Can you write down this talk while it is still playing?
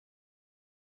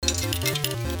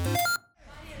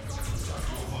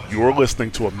You're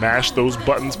listening to a Mash Those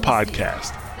Buttons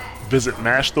podcast. Visit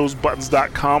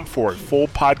mashthosebuttons.com for a full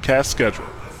podcast schedule.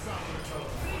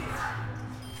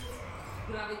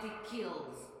 Gravity kills.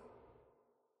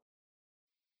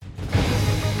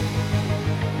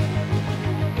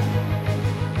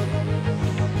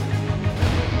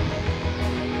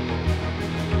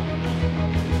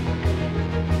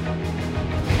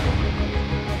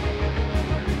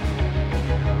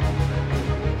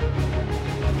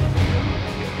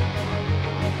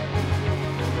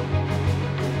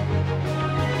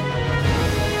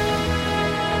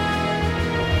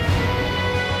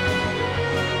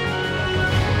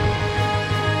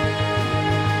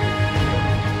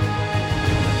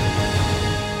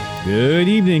 Good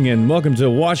evening and welcome to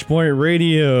Watchpoint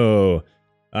Radio.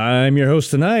 I'm your host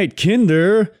tonight,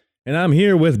 Kinder, and I'm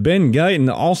here with Ben Guyton,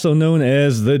 also known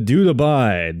as the Dude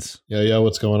Abides. Yeah,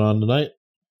 what's going on tonight?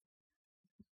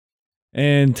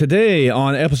 And today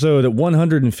on episode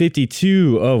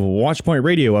 152 of Watchpoint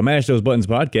Radio, a Mash Those Buttons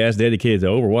podcast dedicated to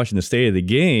Overwatch and the state of the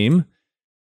game,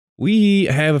 we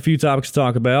have a few topics to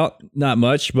talk about. Not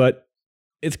much, but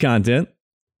it's content.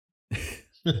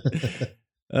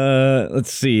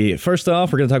 Let's see. First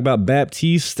off, we're going to talk about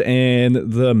Baptiste and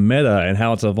the meta and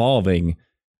how it's evolving.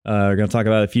 We're going to talk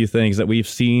about a few things that we've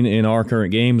seen in our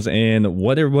current games and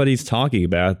what everybody's talking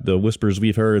about, the whispers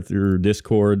we've heard through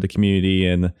Discord, the community,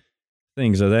 and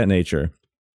things of that nature.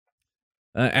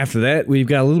 After that, we've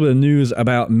got a little bit of news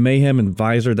about Mayhem and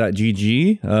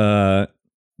Visor.gg.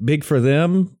 Big for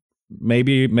them,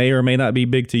 maybe may or may not be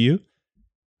big to you.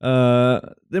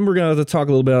 Then we're going to talk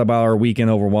a little bit about our weekend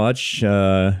Overwatch.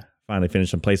 Finally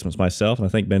finished some placements myself, and I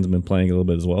think Ben's been playing a little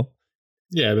bit as well.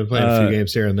 Yeah, I've been playing a few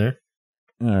games here and there.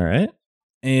 All right.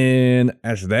 And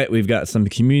after that, we've got some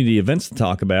community events to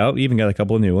talk about. We even got a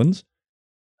couple of new ones.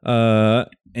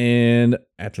 And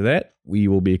after that, we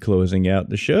will be closing out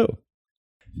the show.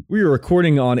 We are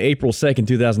recording on April 2nd,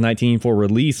 2019 for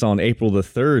release on April the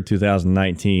 3rd,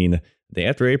 2019. Day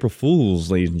after April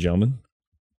Fools, ladies and gentlemen.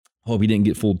 Hope you didn't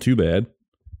get fooled too bad.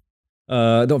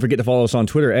 Don't forget to follow us on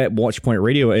Twitter at Watchpoint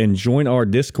Radio and join our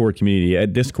Discord community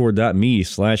at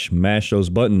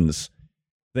discord.me/mashthosebuttons.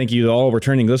 Thank you to all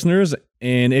returning listeners.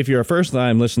 And if you're a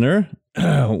first-time listener,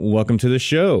 welcome to the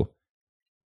show.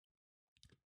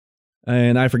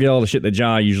 And I forget all the shit that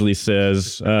Ja usually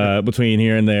says between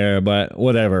here and there, but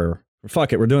whatever.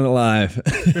 Fuck it, we're doing it live.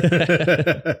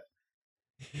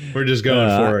 We're just going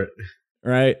for it.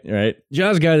 Right.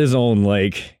 Ja's got his own,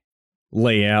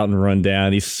 layout and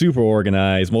rundown. He's super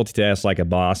organized, multitask like a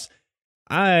boss.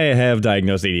 I have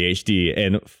diagnosed ADHD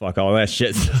and fuck all that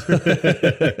shit.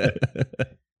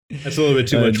 That's a little bit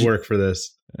too much work for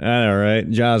this. I know, right?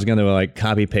 Ja's gonna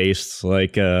copy paste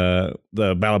the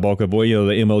Balabolka boy,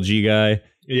 the MLG guy.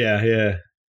 Yeah.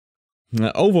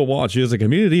 Overwatch is a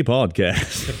community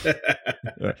podcast.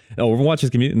 Overwatch is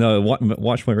community. No,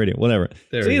 Watchpoint Radio, whatever.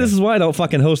 See, this is why I don't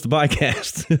fucking host the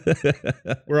podcast.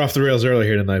 We're off the rails early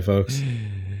here tonight, folks.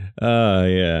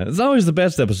 Yeah. It's always the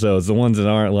best episodes, the ones that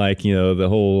aren't the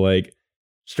whole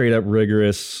straight up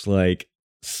rigorous,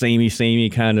 samey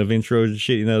kind of intro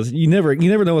shit. You never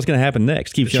know what's gonna happen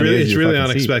next. It's really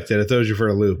unexpected. It throws you for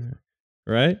a loop.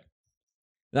 Right?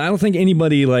 I don't think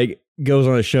anybody goes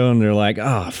on a show and they're like,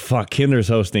 oh, fuck, Kinder's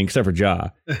hosting, except for Ja.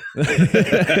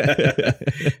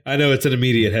 I know it's an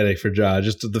immediate headache for Ja.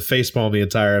 Just the facepalm the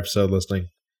entire episode listening.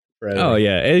 Oh,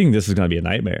 yeah. Editing this is going to be a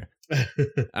nightmare.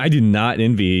 I do not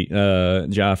envy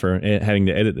Ja for having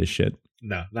to edit this shit.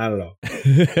 No, not at all.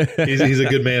 He's a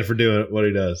good man for doing what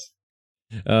he does.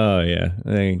 Oh, yeah.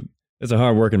 It's a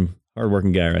hardworking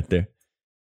guy right there.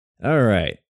 All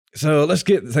right. So let's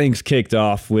get things kicked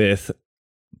off with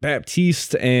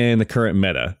Baptiste and the current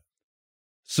meta.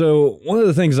 So one of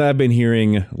the things I've been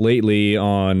hearing lately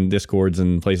on Discords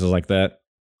and places like that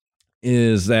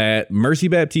is that Mercy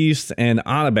Baptiste and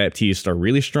Ana Baptiste are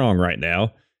really strong right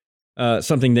now.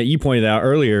 Something that you pointed out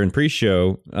earlier in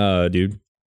pre-show, dude,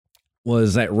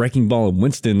 was that Wrecking Ball and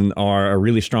Winston are a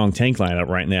really strong tank lineup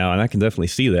right now, and I can definitely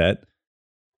see that.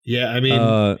 Yeah, I mean,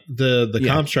 the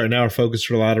comps right now are focused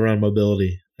a lot around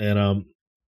mobility, and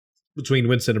between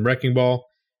Winston and Wrecking Ball,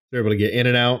 they're able to get in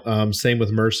and out. Same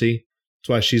with Mercy. That's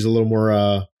why she's a little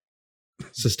more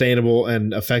sustainable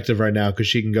and effective right now, because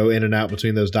she can go in and out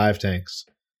between those dive tanks.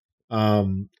 A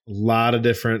lot of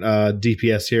different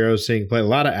DPS heroes seeing play. A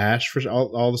lot of Ashe for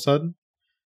all of a sudden.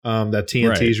 That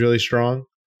TNT is really strong.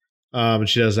 And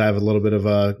she does have a little bit of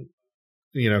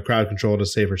crowd control to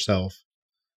save herself.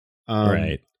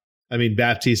 Right. I mean,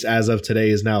 Baptiste as of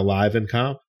today is now live in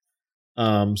comp.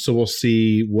 So we'll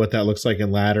see what that looks like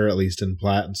in ladder, at least in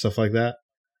plat and stuff like that.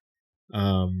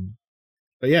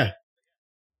 But yeah,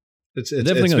 It's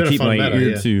definitely going to keep my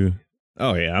ear to.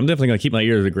 Oh yeah, I'm definitely going to keep my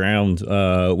ear to the ground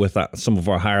with some of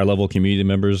our higher level community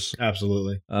members.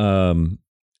 Absolutely.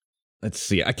 Let's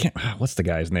see. I can't. What's the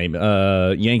guy's name?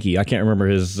 Yankee. I can't remember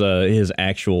his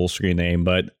actual screen name,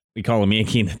 but we call him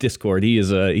Yankee in the Discord.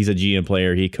 He's a GM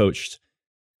player. He coached,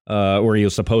 or he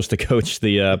was supposed to coach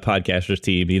the podcasters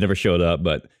team. He never showed up,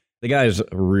 but the guy's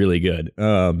really good.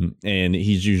 And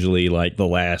he's usually like the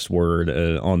last word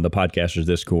on the podcasters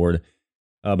Discord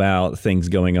about things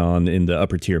going on in the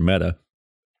upper tier meta.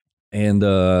 And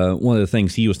one of the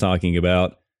things he was talking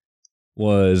about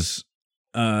was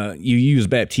you use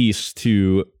Baptiste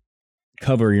to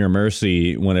cover your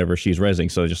Mercy whenever she's rezzing.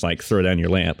 So just like throw down your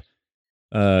lamp.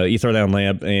 You throw down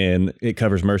lamp and it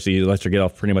covers Mercy. It lets her get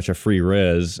off pretty much a free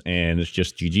res, and it's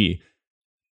just GG.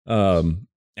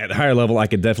 At the higher level, I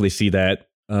could definitely see that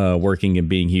working and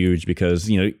being huge because,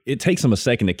 you know, it takes them a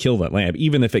second to kill that lamp.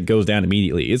 Even if it goes down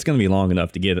immediately, it's going to be long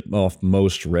enough to get it off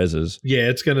most reses. Yeah,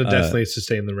 it's going to definitely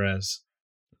sustain the res.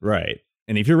 Right.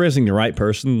 And if you're resing the right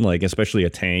person, like especially a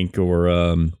tank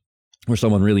or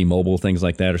someone really mobile, things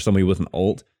like that, or somebody with an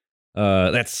ult,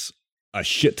 that's a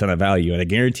shit ton of value. And a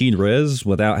guaranteed res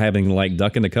without having like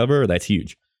duck in the cover, that's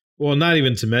huge. Well, not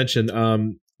even to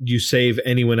mention, you save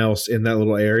anyone else in that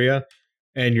little area.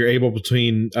 And you're able,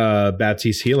 between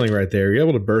Baptiste healing right there, you're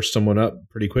able to burst someone up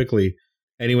pretty quickly,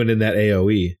 anyone in that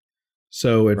AoE.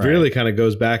 So it really kind of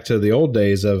goes back to the old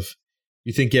days of,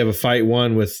 you think you have a fight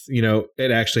won with, you know,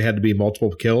 it actually had to be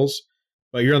multiple kills,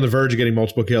 but you're on the verge of getting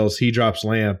multiple kills. He drops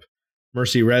lamp,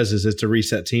 Mercy reses, it's a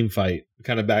reset team fight.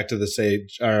 Kind of back to the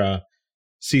Sage, or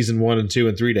season 1 and 2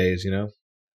 and 3 days, you know?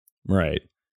 Right.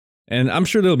 And I'm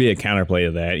sure there'll be a counterplay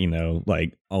to that, you know,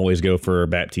 like always go for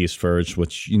Baptiste first,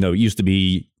 which, you know, used to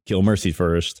be kill Mercy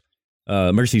first.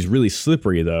 Mercy's really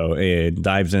slippery though, and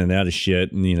dives in and out of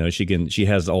shit. And, you know, she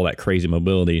has all that crazy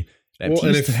mobility.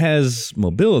 Baptiste has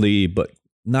mobility, but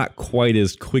not quite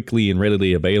as quickly and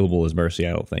readily available as Mercy,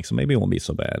 I don't think. So maybe it won't be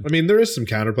so bad. I mean, there is some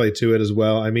counterplay to it as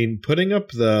well. I mean, putting up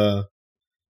the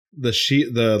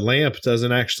lamp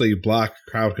doesn't actually block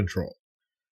crowd control.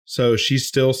 So she's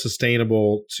still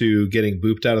sustainable to getting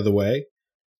booped out of the way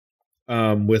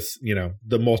with, you know,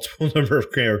 the multiple number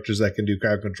of characters that can do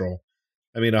crowd control.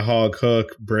 I mean, a Hog,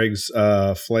 Hook, Briggs,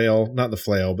 Flail, not the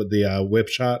Flail, but the Whip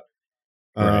Shot,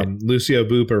 Lucio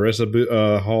Boop, Orisa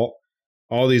Boop, Halt.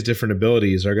 All these different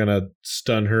abilities are going to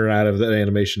stun her out of that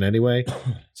animation anyway.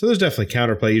 So there's definitely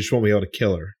counterplay. You just won't be able to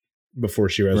kill her before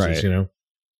she reses, you know?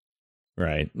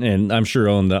 Right. And I'm sure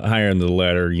on the higher end of the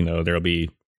ladder, you know, there'll be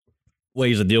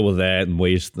ways to deal with that and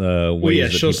ways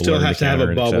she'll still have to have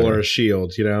a bubble or a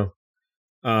shield, you know.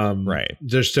 Right.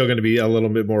 There's still going to be a little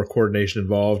bit more coordination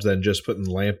involved than just putting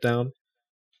the lamp down.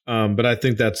 But I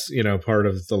think that's, you know, part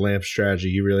of the lamp strategy.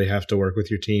 You really have to work with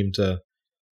your team to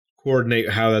coordinate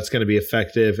how that's going to be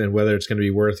effective and whether it's going to be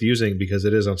worth using, because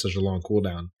it is on such a long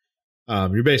cooldown.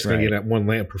 You're basically getting at one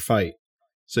lamp per fight,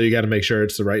 so you got to make sure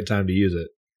it's the right time to use it.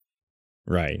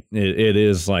 Right. It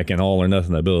is like an all or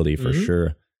nothing ability for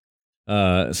sure.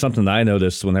 Something that I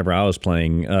noticed whenever I was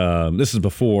playing, this is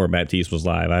before Baptiste was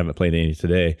live. I haven't played any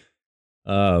today.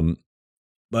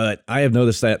 But I have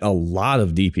noticed that a lot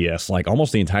of DPS, like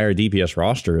almost the entire DPS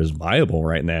roster, is viable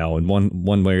right now in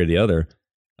one way or the other.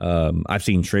 I've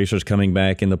seen Tracers coming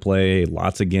back into play,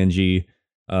 lots of Genji.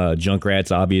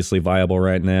 Junkrat's obviously viable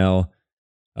right now.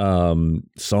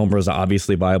 Sombra's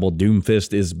obviously viable.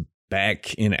 Doomfist is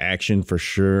back in action for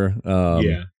sure.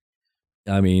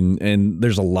 I mean, and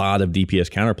there's a lot of DPS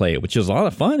counterplay, which is a lot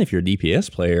of fun if you're a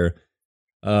DPS player.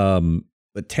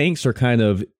 But tanks are kind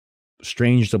of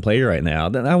strange to play right now.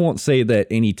 Then I won't say that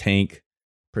any tank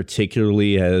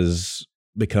particularly has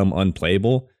become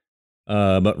unplayable,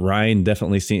 but Ryan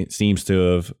definitely seems to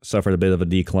have suffered a bit of a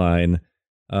decline.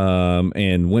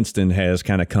 And Winston has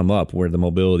kind of come up where the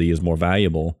mobility is more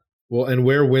valuable. Well, and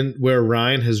where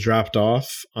Ryan has dropped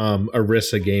off,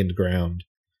 Orisa gained ground.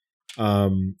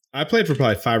 I played for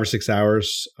probably 5 or 6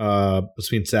 hours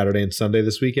between Saturday and Sunday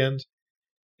this weekend.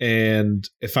 And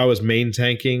if I was main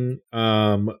tanking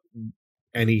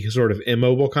any sort of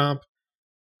immobile comp,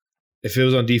 if it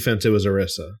was on defense, it was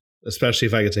Orisa, especially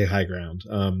if I could take high ground.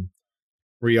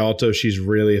 Rialto, she's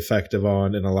really effective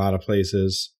on in a lot of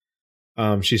places.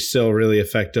 She's still really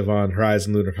effective on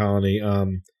Horizon Lunar Colony.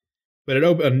 But it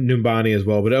opened Numbani as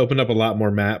well, but it opened up a lot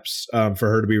more maps for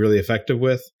her to be really effective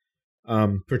with.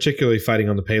 Particularly fighting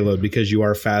on the payload, because you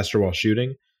are faster while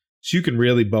shooting. So you can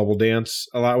really bubble dance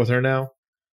a lot with her now.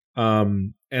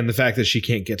 And the fact that she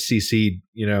can't get CC'd,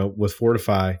 you know, with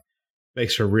Fortify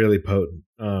makes her really potent.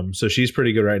 So she's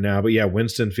pretty good right now. But yeah,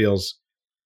 Winston feels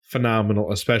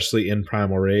phenomenal, especially in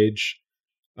Primal Rage.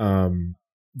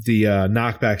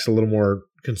 knockback's a little more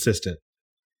consistent.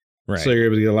 Right. So you're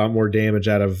able to get a lot more damage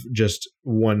out of just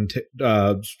one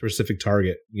specific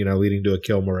target, leading to a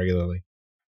kill more regularly.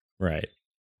 Right.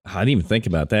 I didn't even think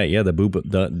about that. Yeah, the boop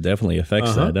definitely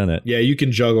affects that, doesn't it? Yeah, you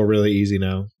can juggle really easy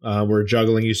now. Where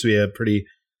juggling used to be a pretty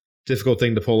difficult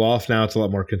thing to pull off. Now it's a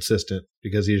lot more consistent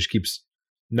because he just keeps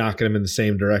knocking them in the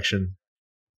same direction.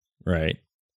 Right.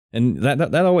 And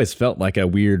that always felt like a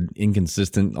weird,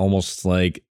 inconsistent, almost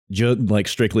like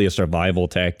strictly a survival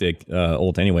tactic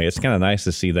ult anyway. It's kind of nice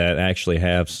to see that actually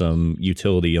have some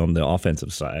utility on the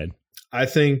offensive side. I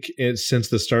think since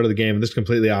the start of the game, and this is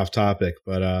completely off topic,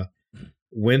 but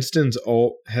Winston's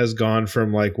ult has gone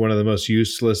from like one of the most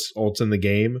useless ults in the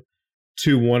game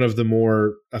to one of the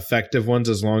more effective ones,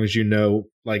 as long as you know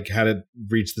like how to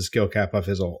reach the skill cap of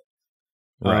his ult.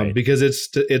 Right. Because it's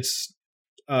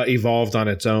evolved on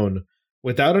its own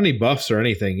without any buffs or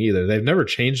anything either. They've never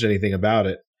changed anything about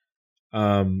it.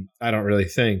 I don't really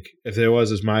think. If there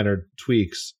was minor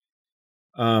tweaks.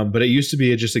 But it used to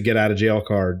be just a get out of jail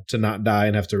card to not die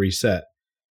and have to reset.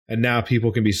 And now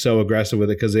people can be so aggressive with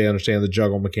it because they understand the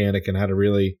juggle mechanic and how to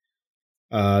really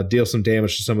deal some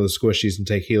damage to some of the squishies and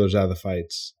take healers out of the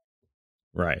fights.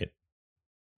 Right.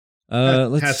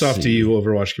 Hats off to you,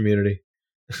 Overwatch community.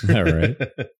 All right.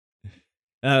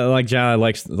 Like Ja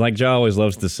always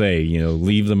loves to say,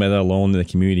 leave the meta alone, and the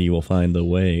community will find the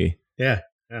way. Yeah.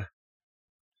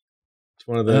 It's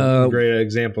one of the great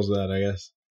examples of that, I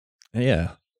guess.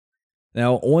 Yeah.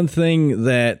 Now, one thing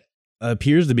that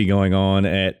appears to be going on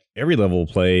at every level of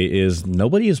play is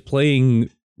nobody is playing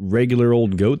regular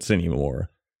old goats anymore.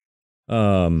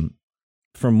 From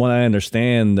what I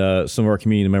understand, some of our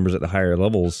community members at the higher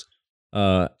levels,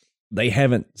 they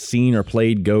haven't seen or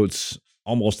played goats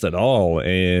almost at all.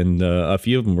 And a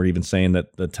few of them were even saying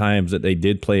that the times that they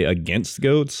did play against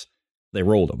goats, they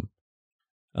rolled them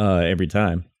every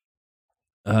time.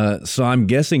 So I'm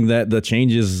guessing that the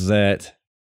changes that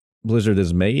Blizzard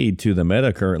has made to the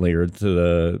meta currently, or to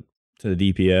the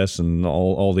DPS and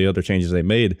all the other changes they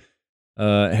made,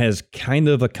 has kind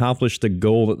of accomplished the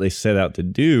goal that they set out to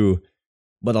do.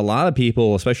 But a lot of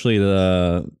people, especially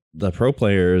the pro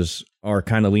players, are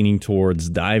kind of leaning towards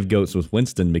dive goats with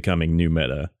Winston becoming new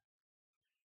meta.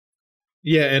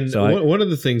 Yeah, and so one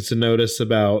of the things to notice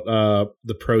about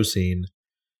the pro scene,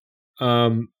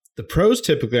 the pros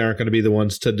typically aren't going to be the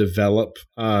ones to develop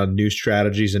new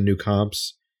strategies and new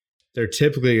comps. They're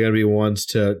typically going to be ones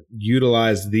to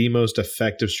utilize the most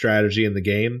effective strategy in the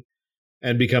game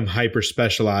and become hyper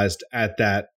specialized at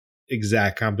that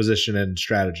exact composition and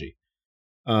strategy,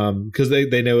 because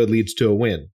they know it leads to a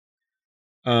win.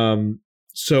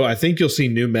 So I think you'll see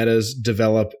new metas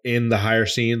develop in the higher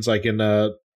scenes, like in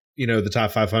the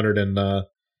top 500 and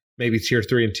maybe tier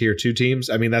 3 and tier 2 teams.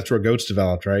 I mean, that's where GOATs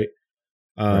developed, right?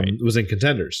 It was in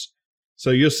contenders. So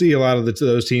you'll see a lot of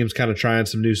those teams kind of trying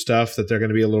some new stuff that they're going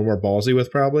to be a little more ballsy with,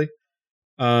 probably.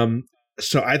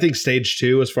 So I think stage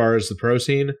 2, as far as the pro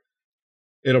scene,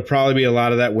 it'll probably be a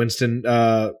lot of that Winston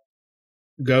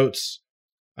goats,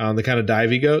 the kind of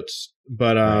divey goats.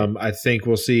 But I think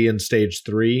we'll see in stage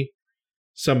 3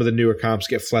 some of the newer comps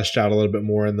get fleshed out a little bit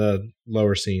more in the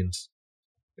lower scenes.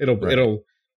 It'll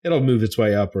move its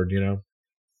way upward,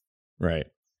 Right.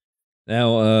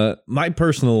 Now, my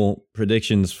personal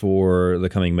predictions for the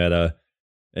coming meta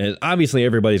is obviously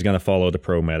everybody's going to follow the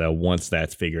pro meta once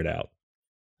that's figured out.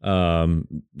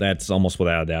 That's almost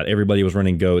without a doubt. Everybody was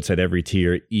running goats at every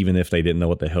tier, even if they didn't know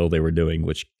what the hell they were doing,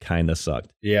 which kind of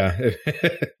sucked. Yeah,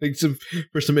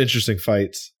 for some interesting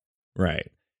fights.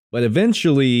 Right. But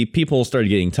eventually, people started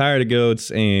getting tired of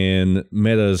goats, and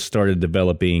metas started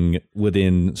developing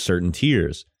within certain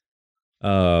tiers.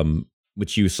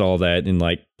 Which you saw that in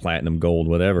like platinum, gold,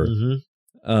 whatever.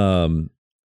 Mm-hmm.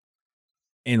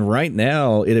 And right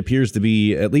now it appears to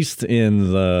be, at least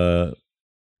in the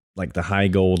high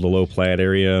gold, the low plat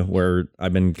area where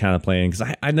I've been kind of playing,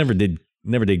 because I never did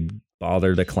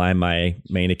bother to climb my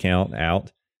main account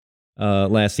out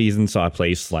last season, so I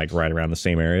placed like right around the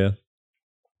same area.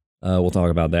 We'll talk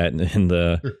about that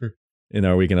in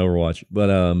our week in Overwatch,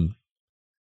 but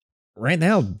right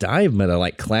now, dive meta,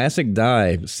 like classic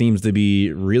dive, seems to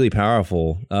be really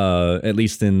powerful, at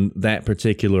least in that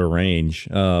particular range.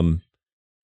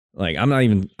 Like I'm not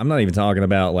even talking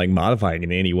about like modifying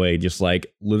in any way, just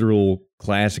like literal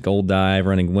classic old dive,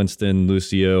 running Winston,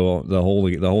 Lucio, the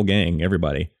whole gang,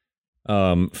 everybody.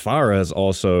 Pharah is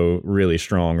also really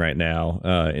strong right now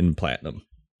in platinum.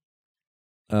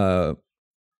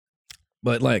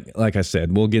 But like I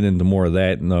said, we'll get into more of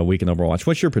that in a week in Overwatch.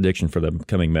 What's your prediction for the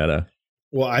coming meta?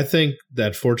 Well, I think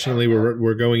that fortunately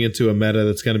we're going into a meta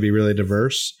that's going to be really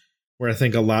diverse, where I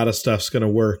think a lot of stuff's going to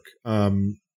work.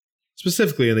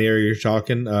 Specifically in the area you're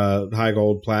talking, high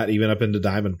gold, plat, even up into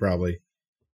diamond probably,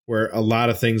 where a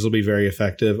lot of things will be very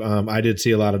effective. I did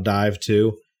see a lot of dive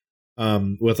too,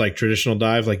 with like traditional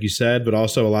dive, like you said, but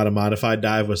also a lot of modified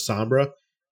dive with Sombra,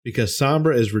 because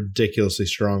Sombra is ridiculously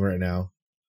strong right now.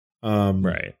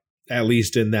 Right. At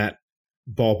least in that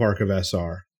ballpark of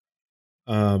SR.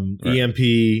 Right. EMP,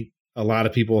 a lot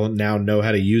of people now know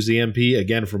how to use EMP,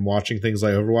 again, from watching things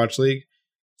like Overwatch League.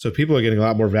 So people are getting a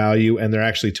lot more value, and they're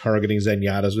actually targeting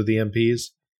Zenyatta's with EMPs,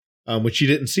 which you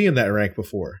didn't see in that rank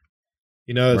before.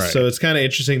 You know, Right. So it's kind of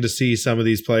interesting to see some of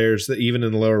these players that even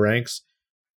in the lower ranks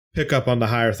pick up on the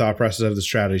higher thought process of the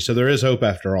strategy. So there is hope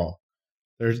after all.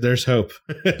 There's hope.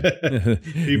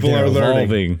 People are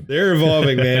learning. They're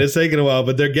evolving, man. It's taking a while,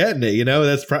 but they're getting it. You know,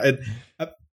 that's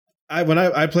when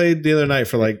I played the other night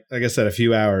for like I said, a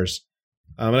few hours.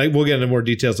 And we'll get into more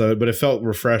details of it, but it felt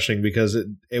refreshing because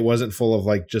it wasn't full of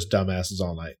like just dumbasses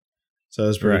all night. So it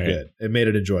was pretty good. It made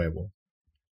it enjoyable.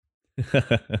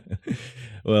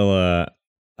 Well,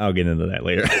 I'll get into that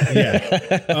later.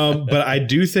 Yeah. But I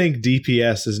do think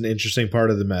DPS is an interesting part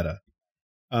of the meta.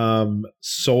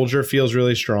 Soldier feels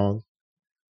really strong,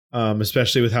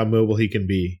 especially with how mobile he can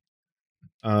be.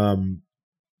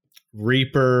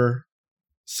 Reaper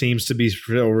seems to be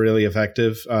still really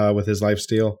effective with his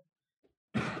lifesteal.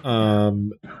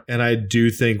 And I do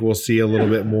think we'll see a little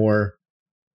bit more.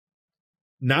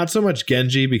 Not so much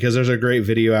Genji, because there's a great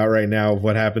video out right now of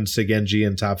what happens to Genji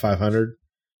in top 500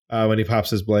 when he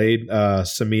pops his blade.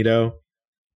 Samito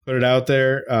put it out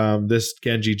there. This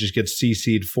Genji just gets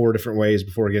CC'd 4 different ways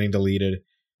before getting deleted,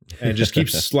 and just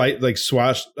keeps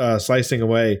slicing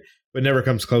away, but never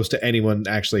comes close to anyone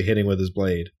actually hitting with his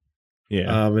blade.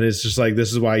 Yeah. And it's just like,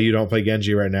 this is why you don't play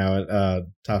Genji right now at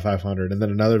top 500. And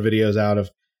then another video is out of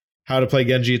how to play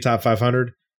Genji at top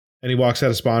 500. And he walks out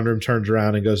of spawn room, turns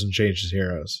around, and goes and changes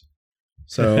heroes.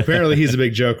 So apparently he's a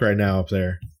big joke right now up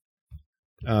there.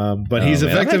 But he's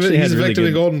effective. He's effective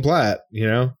in Golden Plat, you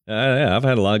know? Yeah, I've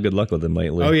had a lot of good luck with him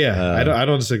lately. Oh, yeah. I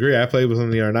don't disagree. I played with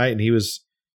him the other night, and he was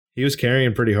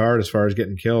carrying pretty hard as far as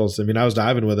getting kills. I mean, I was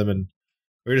diving with him, and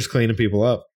we were just cleaning people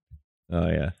up. Oh,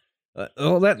 yeah.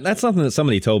 Well, that's something that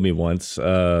somebody told me once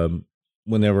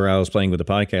whenever I was playing with the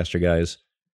podcaster guys.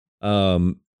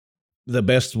 The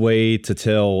best way to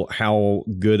tell how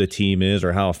good a team is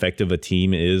or how effective a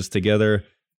team is together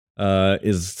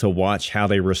is to watch how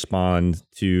they respond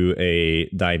to a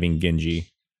diving Genji.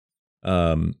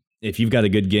 If you've got a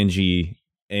good Genji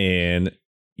and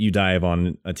you dive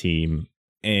on a team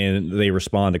and they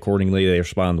respond accordingly, they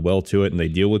respond well to it, and they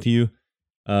deal with you,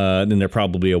 then they're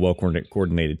probably a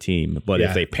well-coordinated team. But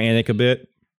if they panic a bit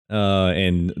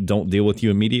and don't deal with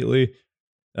you immediately,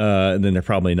 then they're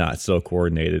probably not so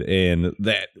coordinated. And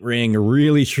that rang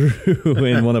really true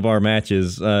in one of our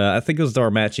matches. I think it was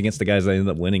our match against the guys that ended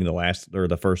up winning the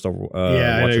first. I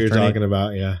know you're talking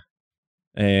about. Yeah,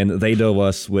 and they dove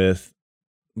us with,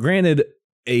 granted,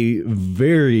 a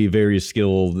very, very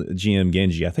skilled GM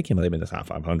Genji. I think he might have been the top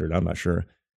 500. I'm not sure,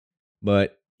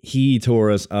 but he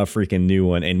tore us a freaking new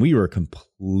one, and we were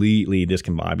completely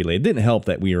discombobulated. It didn't help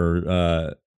that we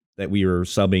were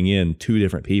subbing in 2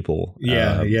 different people.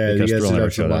 Yeah. You guys did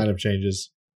have some lineup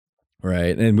changes,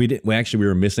 right? And we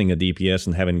were missing a DPS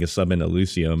and having to sub into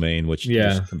Lucio main, which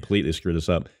just completely screwed us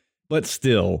up. But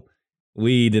still,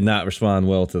 we did not respond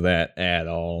well to that at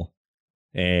all,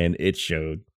 and it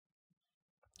showed.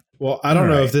 Well, I don't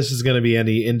know if this is going to be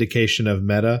any indication of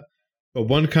meta. But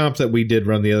one comp that we did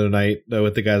run the other night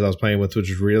with the guys I was playing with, which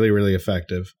was really, really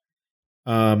effective,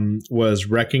 was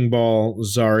Wrecking Ball,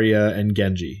 Zarya, and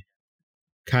Genji.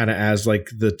 Kind of as like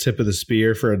the tip of the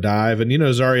spear for a dive. And, you know,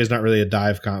 Zarya is not really a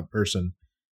dive comp person.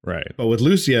 Right. But with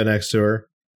Lucio next to her,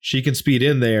 she can speed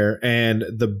in there, and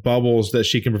the bubbles that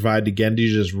she can provide to Genji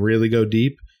just really go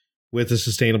deep with the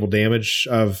sustainable damage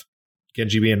of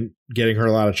Genji getting her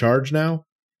a lot of charge now.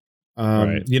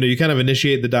 You know, you kind of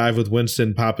initiate the dive with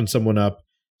Winston popping someone up,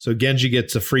 so Genji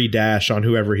gets a free dash on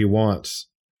whoever he wants,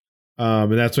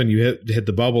 and that's when you hit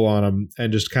the bubble on him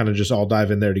and just kind of just all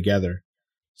dive in there together.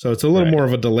 So it's a little more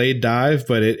of a delayed dive,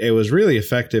 but it was really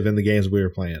effective in the games we were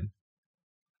playing.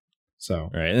 So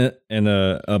and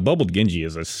a bubbled Genji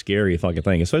is a scary fucking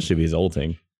thing, especially if he's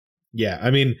ulting. Yeah,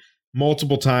 I mean,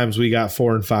 multiple times we got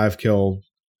 4 and 5 kill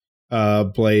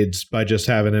blades by just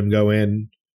having him go in,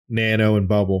 nano, and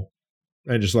bubble.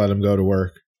 And just let him go to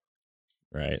work.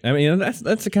 Right. I mean, that's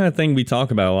the kind of thing we talk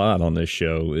about a lot on this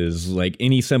show, is like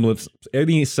any semblance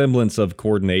of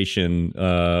coordination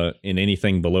in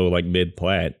anything below like mid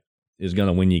plat is going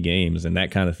to win you games, and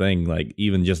that kind of thing. Like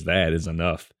even just that is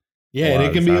enough. Yeah, and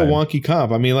it can be a wonky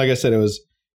comp. I mean, like I said, it was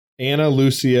Ana,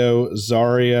 Lucio,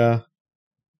 Zarya,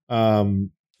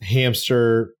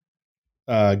 Hamster,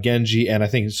 Genji, and I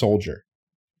think Soldier.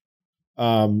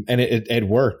 And it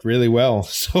worked really well.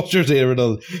 Soldier's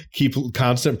able to keep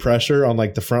constant pressure on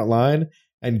like the front line,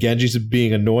 and Genji's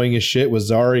being annoying as shit with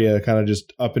Zarya kind of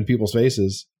just up in people's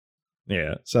faces.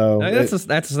 Yeah. So that's a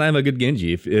sign of a good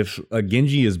Genji. If a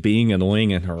Genji is being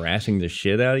annoying and harassing the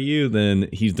shit out of you, then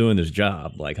he's doing his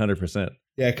job, like 100%.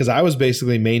 Yeah, because I was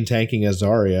basically main tanking as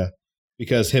Zarya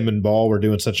because him and Ball were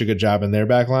doing such a good job in their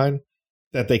backline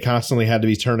that they constantly had to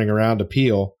be turning around to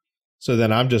peel. So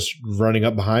then I'm just running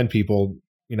up behind people,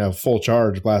 full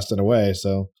charge, blasting away.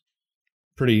 So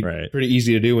pretty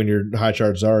easy to do when you're high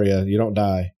charge Zarya. You don't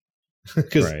die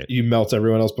because you melt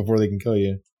everyone else before they can kill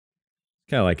you.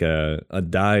 Kind of like a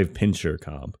dive pincher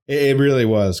comp. It really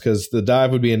was, because the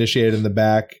dive would be initiated in the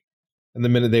back, and the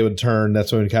minute they would turn,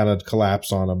 that's when it kind of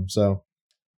collapse on them. So,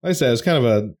 like I said, it was kind of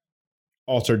a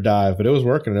altered dive, but it was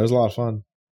working. It was a lot of fun.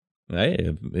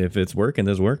 Hey, if it's working,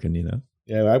 it's working,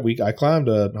 Yeah, I climbed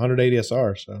a 180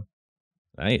 SR, so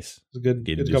nice. It was a good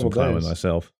do couple some climbing days.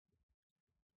 Myself.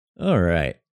 All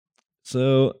right.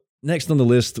 So next on the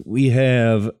list, we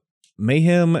have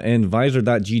Mayhem and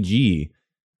Visor.gg.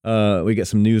 We get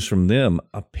some news from them.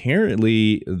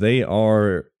 Apparently, they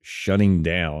are shutting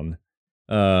down.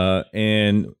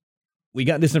 And we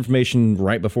got this information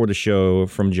right before the show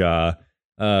from Ja.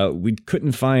 We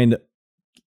couldn't find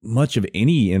much of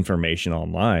any information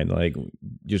online. Like,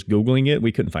 just Googling it,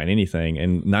 we couldn't find anything.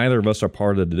 And neither of us are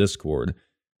part of the Discord.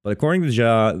 But according to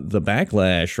Ja, the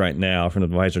backlash right now from the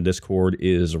Visor Discord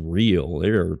is real.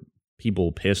 There are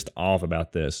people pissed off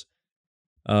about this.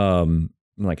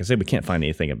 Like I said, we can't find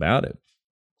anything about it.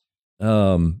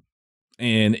 And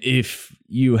if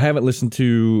you haven't listened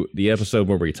to the episode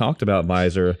where we talked about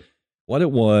Visor, what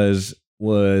it was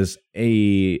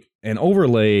an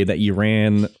overlay that you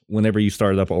ran whenever you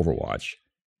started up Overwatch.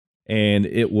 And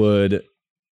it would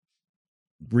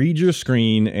read your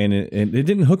screen, and it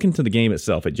didn't hook into the game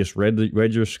itself. It just read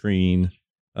your screen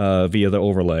via the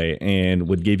overlay and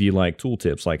would give you like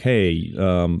tooltips like, hey,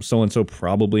 so-and-so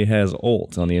probably has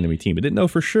ult on the enemy team. It didn't know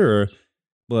for sure,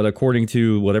 but according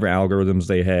to whatever algorithms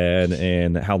they had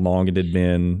and how long it had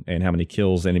been and how many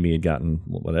kills the enemy had gotten,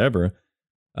 whatever,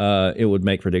 it would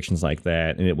make predictions like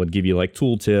that. And it would give you like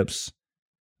tooltips,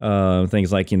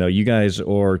 things like, you guys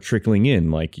are trickling in,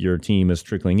 like your team is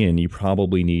trickling in. You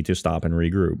probably need to stop and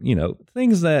regroup,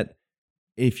 things that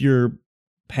if you're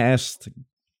past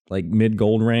like mid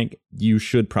gold rank, you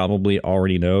should probably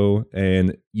already know,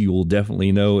 and you will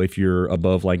definitely know if you're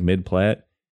above like mid plat.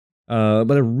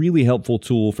 But a really helpful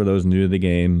tool for those new to the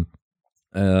game,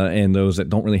 and those that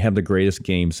don't really have the greatest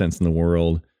game sense in the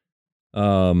world.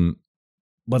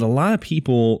 But a lot of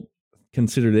people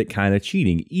considered it kind of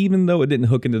cheating, even though it didn't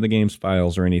hook into the game's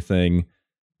files or anything,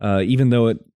 even though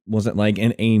it wasn't like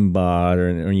an aimbot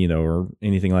or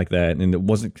anything like that, and it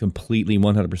wasn't completely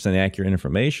 100% accurate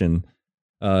information.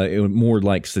 It was more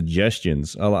like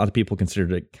suggestions. A lot of people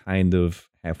considered it kind of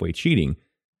halfway cheating.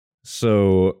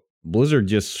 So Blizzard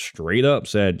just straight up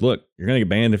said, look, you're going to get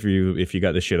banned if you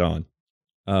got this shit on.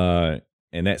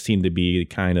 And that seemed to be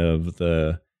kind of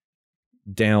the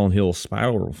downhill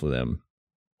spiral for them.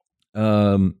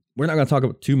 We're not going to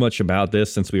talk too much about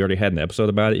this since we already had an episode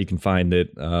about it. You can find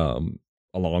it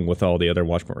along with all the other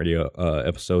Watchpoint Radio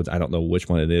episodes. I don't know which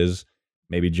one it is.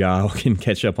 Maybe Ja can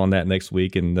catch up on that next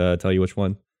week and tell you which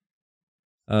one.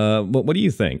 What do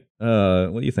you think?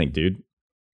 What do you think, dude?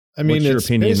 I mean, it's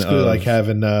basically like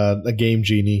having a game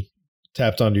genie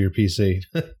tapped onto your PC.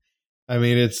 I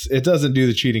mean, it doesn't do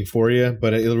the cheating for you,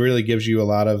 but it really gives you a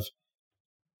lot of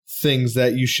things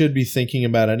that you should be thinking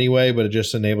about anyway, but it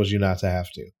just enables you not to have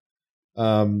to.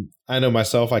 I know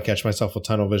myself, I catch myself with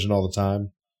tunnel vision all the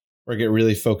time, where I get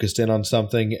really focused in on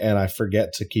something and I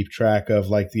forget to keep track of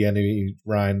like the enemy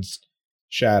Ryan's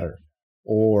shatter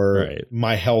or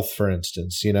my health, for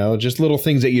instance, just little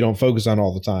things that you don't focus on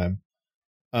all the time.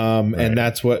 And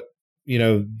that's what,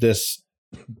 it's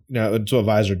what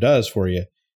Visor does for you.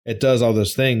 It does all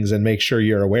those things and make sure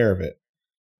you're aware of it.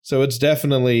 So it's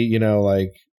definitely,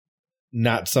 like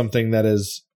not something that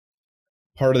is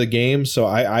part of the game. So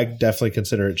I definitely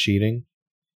consider it cheating.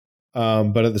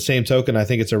 But at the same token, I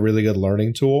think it's a really good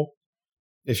learning tool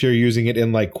if you're using it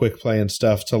in like quick play and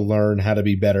stuff to learn how to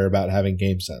be better about having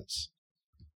game sense.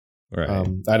 Right.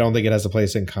 I don't think it has a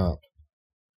place in comp.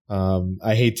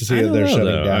 I hate to see that they're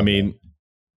shutting down.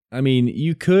 I mean,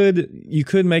 you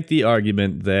could make the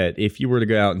argument that if you were to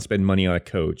go out and spend money on a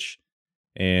coach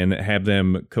and have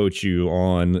them coach you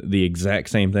on the exact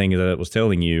same thing that it was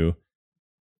telling you,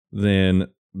 then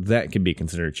that could be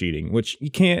considered cheating, which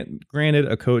you can't.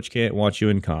 Granted, a coach can't watch you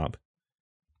in comp.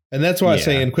 And that's why I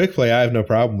say in quick play, I have no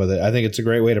problem with it. I think it's a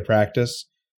great way to practice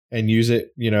and use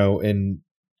it, in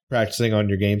practicing on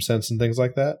your game sense and things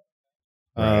like that.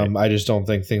 Right. I just don't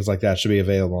think things like that should be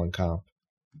available in comp.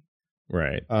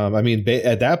 Right.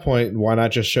 At that point, why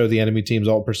not just show the enemy team's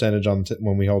ult percentage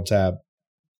when we hold tab?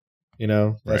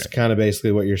 That's kind of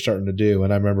basically what you're starting to do.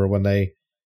 And I remember when they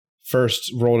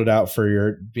first rolled it out for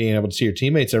your being able to see your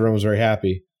teammates, everyone was very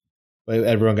happy. But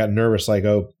everyone got nervous, like,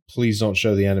 oh, please don't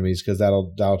show the enemies because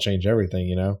that'll change everything,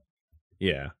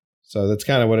 Yeah. So that's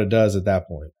kind of what it does at that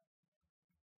point.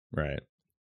 Right.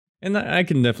 And I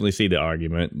can definitely see the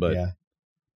argument, but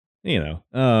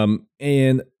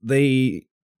and they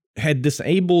had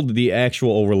disabled the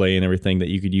actual overlay and everything that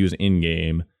you could use in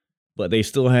game, but they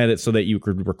still had it so that you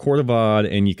could record a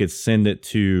VOD and you could send it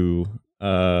to,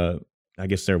 I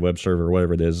guess their web server,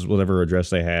 whatever it is, whatever address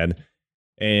they had,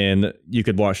 and you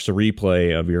could watch the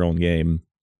replay of your own game,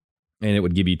 and it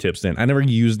would give you tips then. I never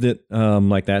used it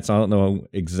like that, so I don't know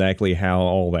exactly how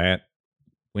all that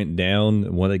went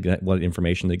down, what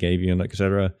information they gave you, and et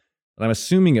cetera. But I'm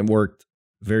assuming it worked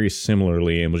very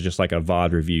similarly and was just like a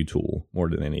VOD review tool more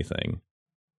than anything.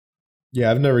 Yeah,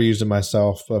 I've never used it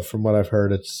myself, but from what I've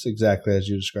heard, it's exactly as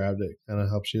you described it. Kind of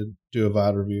helps you do a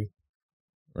VOD review.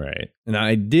 Right. And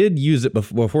I did use it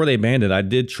before they banned it. I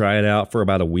did try it out for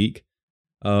about a week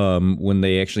when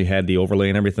they actually had the overlay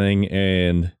and everything.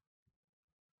 And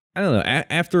I don't know,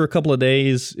 after a couple of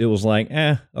days, it was like,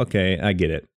 okay, I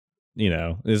get it.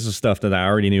 This is stuff that I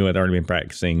already knew. I'd already been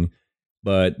practicing.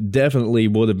 But definitely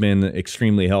would have been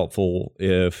extremely helpful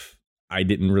if I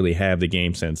didn't really have the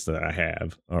game sense that I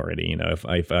have already. If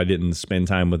I didn't spend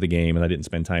time with the game and I didn't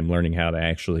spend time learning how to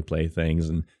actually play things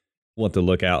and what to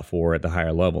look out for at the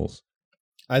higher levels.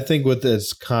 I think with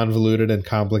as convoluted and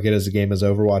complicated as a game as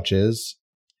Overwatch is,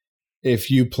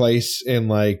 if you place in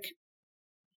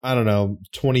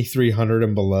 2300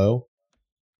 and below,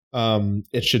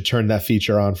 it should turn that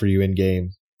feature on for you in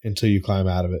game until you climb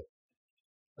out of it.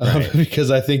 Right.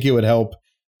 Because I think it would help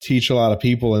teach a lot of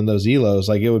people in those elos.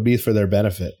 Like, it would be for their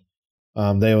benefit.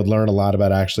 They would learn a lot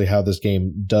about actually how this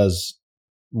game does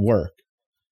work.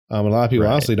 A lot of people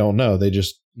honestly don't know. They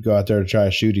just go out there to try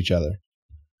to shoot each other.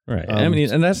 Right.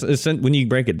 And that's when you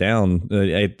break it down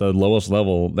at the lowest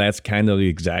level, that's kind of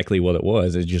exactly what it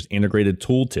was. It's just integrated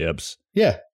tooltips.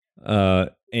 Yeah.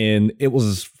 And it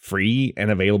was free and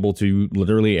available to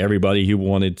literally everybody who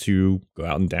wanted to go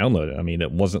out and download it.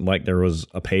 It wasn't like there was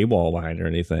a paywall behind it or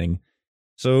anything.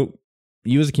 So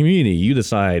you as a community, you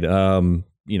decide,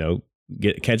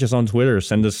 catch us on Twitter,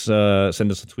 send us a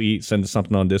tweet, send us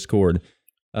something on Discord.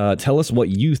 Tell us what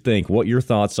you think, what your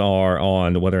thoughts are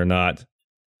on whether or not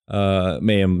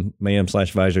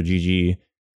Mayhem/VisorGG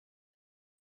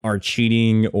are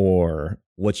cheating, or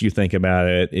what you think about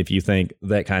it, if you think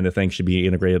that kind of thing should be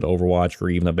integrated to Overwatch or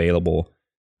even available,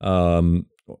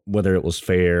 whether it was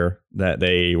fair that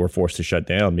they were forced to shut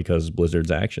down because of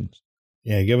Blizzard's actions.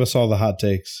 Yeah, give us all the hot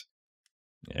takes.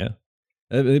 Yeah.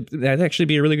 That'd actually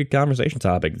be a really good conversation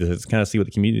topic to kind of see what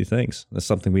the community thinks. That's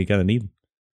something we kind of need.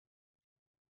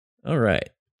 All right.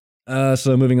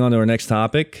 So moving on to our next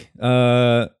topic.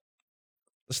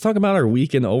 Let's talk about our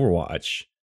week in Overwatch.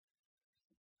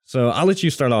 So I'll let you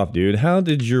start off, dude. How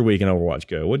did your week in Overwatch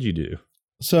go? What'd you do?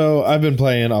 So I've been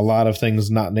playing a lot of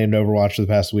things not named Overwatch for the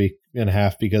past week and a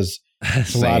half because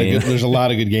there's a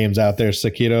lot of good games out there.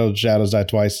 Sekiro Shadows Die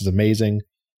Twice is amazing.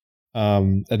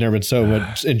 I've never been so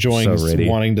much enjoying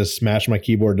wanting to smash my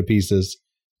keyboard to pieces,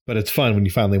 but it's fun when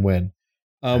you finally win.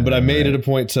 But I made it a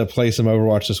point to play some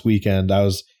Overwatch this weekend. I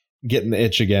was getting the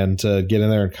itch again to get in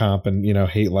there and comp and,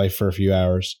 hate life for a few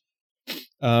hours.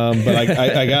 But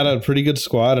I got a pretty good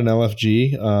squad in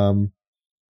LFG.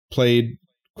 Played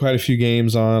quite a few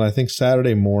games on, I think,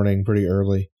 Saturday morning pretty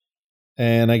early.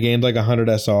 And I gained 100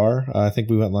 SR. I think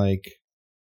we went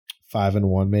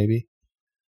 5-1 maybe.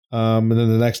 And then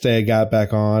the next day I got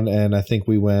back on and I think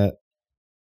we went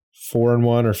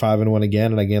 4-1 or 5-1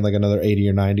 again. And I gained another 80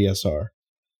 or 90 SR.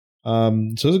 So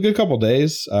it was a good couple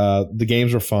days. The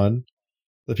games were fun.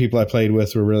 The people I played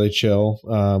with were really chill.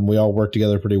 We all worked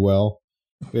together pretty well.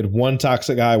 We had one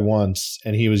toxic guy once,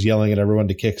 and he was yelling at everyone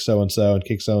to kick so-and-so and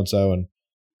kick so-and-so. And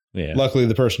luckily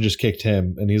the person just kicked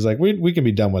him. And he's like, we can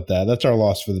be done with that. That's our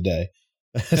loss for the day.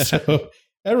 So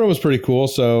everyone was pretty cool.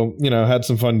 So, had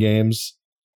some fun games.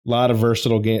 A lot of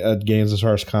versatile games as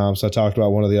far as comps. I talked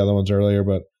about one of the other ones earlier,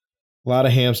 but a lot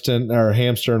of Hamster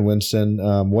and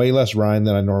Winston. Way less Rhine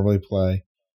than I normally play.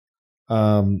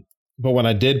 But when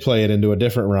I did play it into a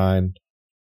different Rhine,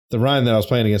 the Rhine that I was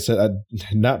playing against, I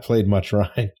had not played much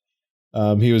Rhine.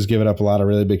 He was giving up a lot of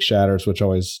really big shatters, which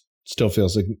always still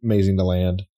feels amazing to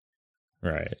land.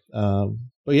 Right.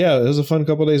 But yeah, it was a fun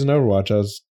couple of days in Overwatch. I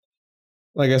was,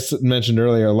 like I mentioned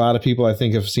earlier, a lot of people I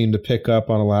think have seemed to pick up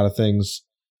on a lot of things.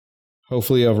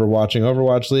 Hopefully over watching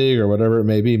Overwatch League or whatever it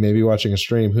may be, maybe watching a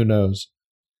stream, who knows.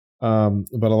 But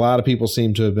a lot of people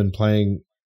seem to have been playing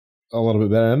a little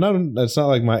bit better. And it's not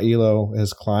like my elo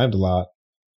has climbed a lot.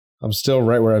 I'm still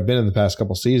right where I've been in the past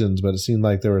couple seasons, but it seemed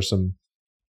like there were some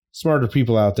smarter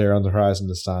people out there on the horizon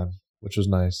this time, which was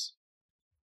nice.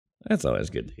 That's always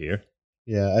good to hear.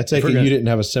 Yeah, I take it you didn't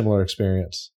have a similar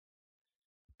experience.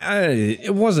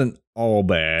 It wasn't all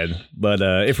bad, but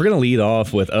if we're going to lead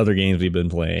off with other games we've been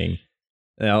playing,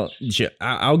 now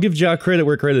I'll give Ja credit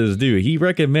where credit is due. He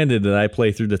recommended that I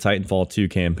play through the Titanfall 2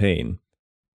 campaign.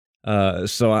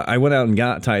 So I went out and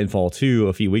got Titanfall 2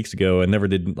 a few weeks ago and never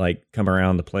did come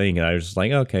around to playing it. I was just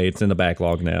like, okay, it's in the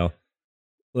backlog now.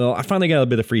 Well, I finally got a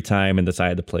bit of free time and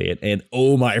decided to play it, and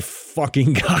oh my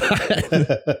fucking god.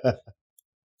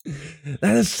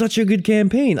 That is such a good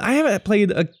campaign. I haven't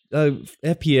played a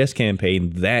FPS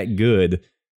campaign that good.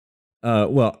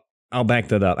 Well, I'll back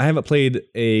that up. I haven't played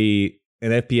an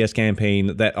FPS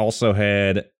campaign that also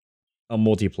had a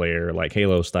multiplayer like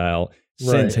Halo style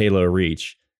since Halo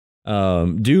Reach.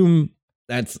 Doom,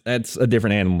 that's a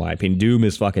different animal in my opinion. Doom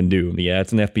is fucking Doom. Yeah,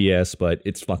 it's an FPS, but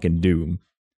it's fucking Doom.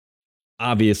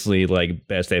 Obviously,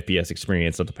 best FPS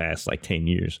experience of the past 10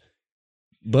 years.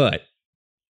 But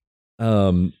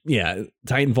yeah,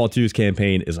 Titanfall 2's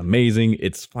campaign is amazing.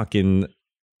 It's fucking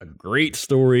a great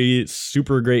story,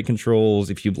 super great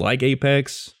controls. If you like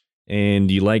Apex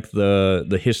and you like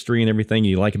the history and everything,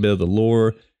 you like a bit of the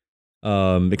lore,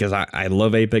 because I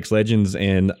love Apex Legends,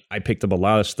 and I picked up a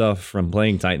lot of stuff from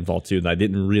playing Titanfall 2 that I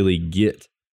didn't really get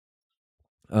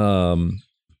that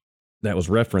was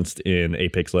referenced in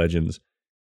Apex Legends.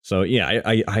 So yeah,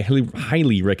 I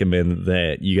highly recommend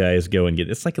that you guys go and get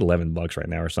it. It's $11 right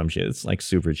now or some shit. It's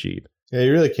super cheap. Yeah,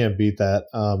 you really can't beat that.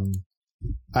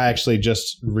 I actually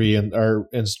just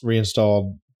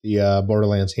reinstalled the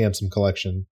Borderlands Handsome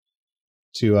Collection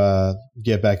to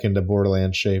get back into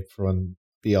Borderlands shape for when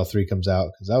BL3 comes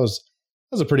out, because that was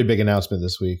a pretty big announcement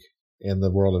this week in the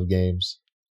world of games.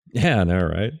 Yeah, I know,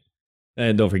 right?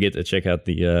 And don't forget to check out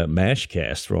the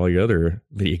Mashcast for all your other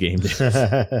video games.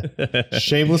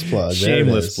 Shameless plug.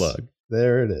 Shameless plug.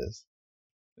 There it is.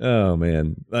 Oh,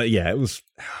 man. Yeah, it was...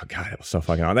 Oh, God, it was so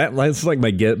fucking awesome. That's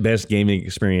my best gaming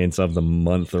experience of the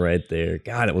month right there.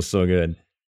 God, it was so good.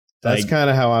 That's kind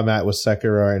of how I'm at with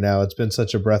Sekiro right now. It's been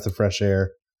such a breath of fresh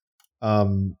air.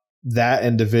 That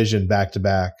and Division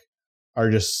back-to-back are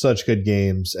just such good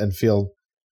games and feel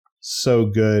so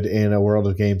good in a world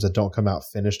of games that don't come out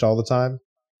finished all the time.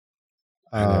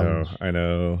 I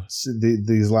know.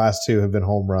 These last two have been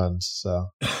home runs. So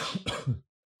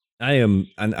I'm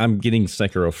getting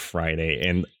Sekiro Friday,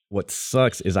 and what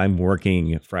sucks is I'm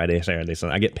working Friday, Saturday,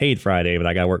 Sunday. I get paid Friday, but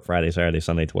I got to work Friday, Saturday,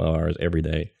 Sunday, 12 hours every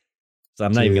day. So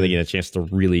I'm not even going to get a chance to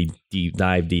really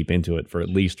dive deep into it for at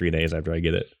least 3 days after I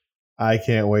get it. I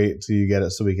can't wait till you get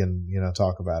it so we can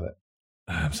talk about it.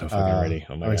 I'm so fucking ready.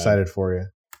 Oh my I'm excited for you.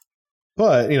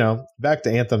 But, back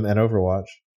to Anthem and Overwatch.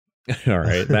 All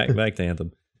right, back to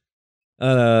Anthem.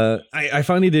 I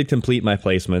finally did complete my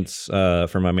placements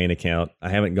for my main account. I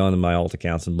haven't gone to my alt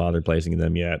accounts and bothered placing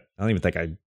them yet. I don't even think I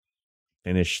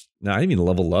finished. No, I didn't even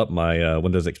level up my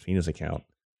Windows XP account.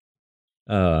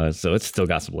 So it's still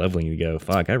got some leveling to go.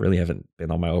 Fuck, I really haven't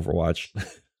been on my Overwatch.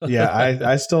 Yeah,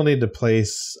 I still need to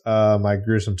place my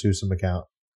Gruesome Twosome account.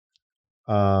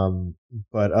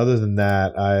 But other than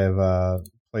that, I've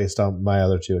placed on my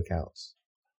other two accounts,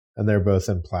 and they're both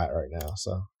in plat right now.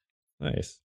 So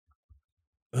nice.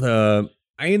 But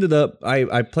I ended up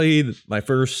I played my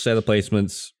first set of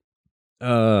placements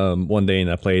one day, and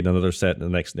I played another set the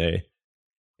next day.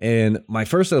 And my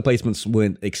first set of placements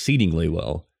went exceedingly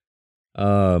well.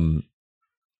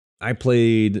 I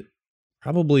played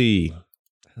probably,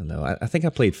 I don't know, I think I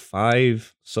played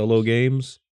 5 solo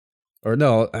games. Or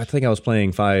no, I think I was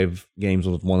playing 5 games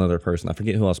with one other person. I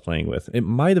forget who I was playing with. It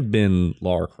might have been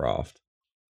Lara Croft.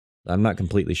 I'm not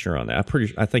completely sure on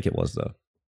that. I think it was though.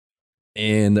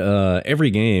 And every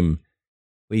game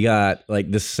we got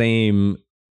the same,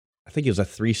 I think it was a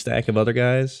 3 stack of other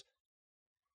guys.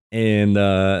 And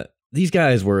these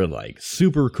guys were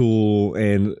super cool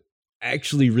and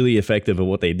actually really effective at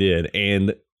what they did.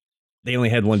 And they only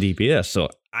had 1 DPS. So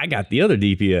I got the other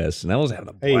DPS, and I was having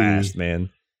a blast, man.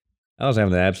 I was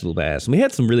having an absolute blast. And we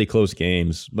had some really close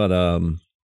games, but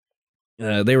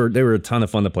they were a ton of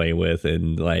fun to play with.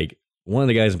 And one of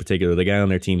the guys in particular, the guy on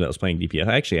their team that was playing DPS,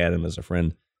 I actually had him as a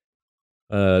friend.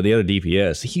 the other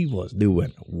DPS, he was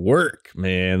doing work,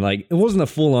 man. Like, it wasn't a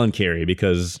full-on carry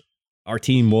because our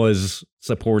team was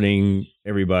supporting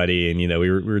everybody and, we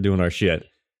were doing our shit.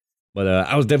 But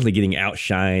I was definitely getting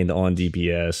outshined on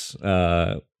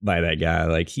DPS by that guy.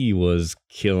 Like, he was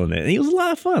killing it. And he was a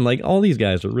lot of fun. Like, all these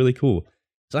guys were really cool.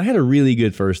 So I had a really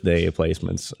good first day of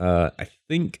placements. I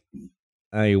think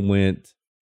I went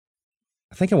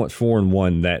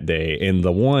 4-1 that day. And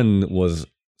the one was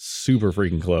super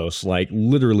freaking close. Like,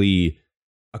 literally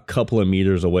a couple of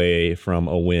meters away from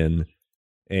a win.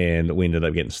 And we ended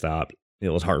up getting stopped. It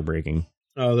was heartbreaking.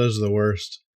 Oh, those are the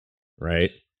worst.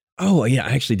 Right? Oh, yeah,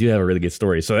 I actually do have a really good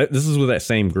story. So this is with that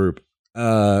same group.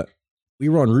 We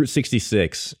were on Route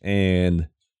 66, and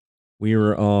we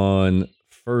were on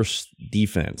first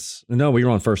defense. No, we were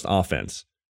on first offense.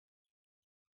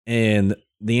 And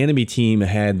the enemy team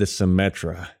had the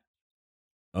Symmetra.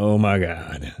 Oh, my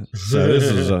God. So this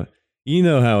is you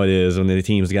know how it is when the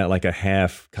team's got like a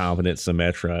half-competent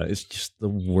Symmetra. It's just the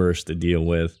worst to deal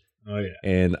with. Oh, yeah.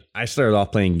 And I started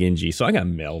off playing Genji, so I got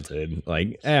melted,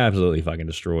 like absolutely fucking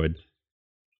destroyed.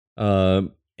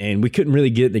 And we couldn't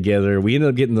really get it together. We ended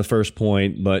up getting the first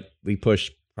point, but we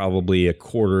pushed probably a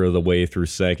quarter of the way through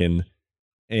second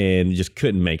and just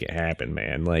couldn't make it happen,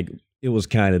 man. Like, it was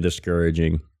kind of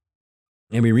discouraging.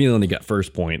 And we really only got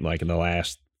first point like in the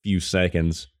last few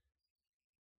seconds.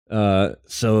 So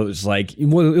it was like, it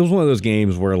was one of those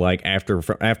games where like after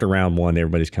round one,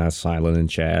 everybody's kind of silent in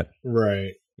chat.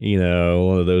 Right.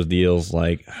 One of those deals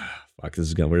like, fuck,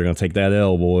 we're going to take that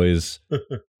L, boys.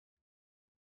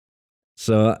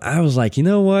 So I was like, you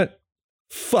know what?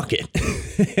 Fuck it.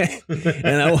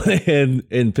 And I went ahead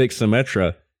and picked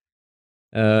Symmetra.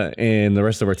 And the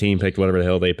rest of our team picked whatever the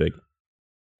hell they picked.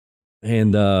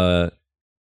 And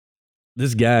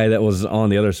this guy that was on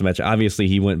the other Symmetra, obviously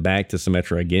he went back to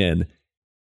Symmetra again.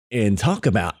 And talk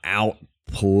about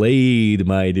outplayed,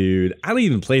 my dude. I don't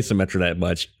even play Symmetra that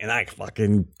much, and I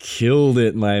fucking killed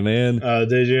it, my man.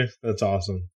 Did you? That's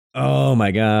awesome. Oh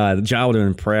my God. Ja would have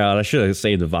been proud. I should have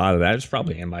saved a VOD of that. It's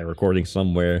probably in my recording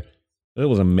somewhere. It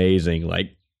was amazing.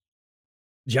 Like,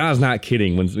 Ja's not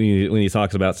kidding when he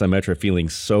talks about Symmetra feeling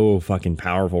so fucking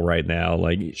powerful right now.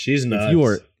 Like, she's nuts.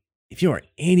 If you are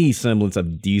any semblance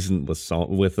of decent with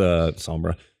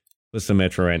Sombra, with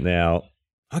Symmetra right now,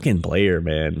 fucking player,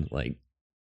 man. Like,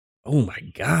 oh my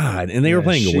God. And they were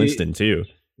playing Winston too.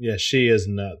 Yeah, she is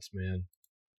nuts, man.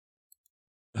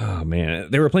 Oh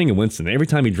man, they were playing a Winston. Every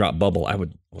time he dropped bubble, I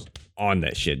was on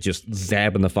that shit, just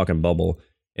zapping the fucking bubble.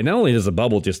 And not only does the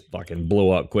bubble just fucking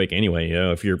blow up quick anyway,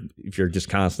 if you're just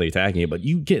constantly attacking it, but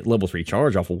you get level 3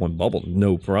 charge off of one bubble,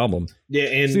 no problem. Yeah,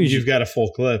 and you've got a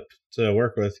full clip to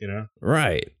work with,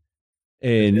 Right.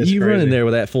 And you run in there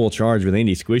with that full charge with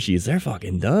any squishies, they're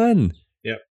fucking done.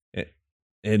 Yep.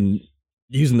 And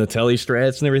using the tele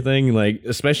strats and everything, like,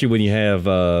 especially when you have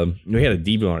we had a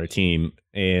D.Va on our team,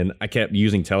 and I kept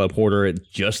using teleporter at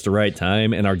just the right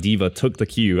time, and our D.Va took the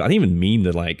Q. I didn't even mean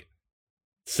to like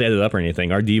set it up or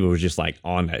anything. Our D.Va was just like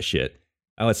on that shit.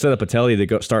 I would set up a telly to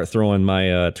go start throwing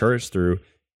my turrets through,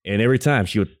 and every time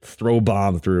she would throw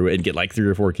bomb through and get like 3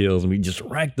 or 4 kills, and we just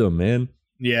wrecked them, man.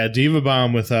 Yeah, D.Va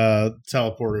bomb with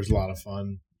teleporter is a lot of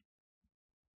fun.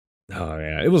 Oh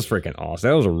yeah, it was freaking awesome.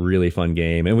 That was a really fun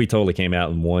game, and we totally came out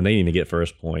and won. They didn't even get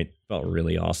first point. Felt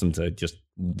really awesome to just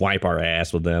wipe our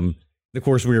ass with them. Of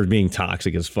course, we were being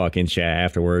toxic as fuck in chat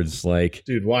afterwards. Like,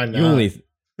 dude, why not?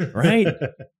 Right?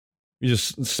 You're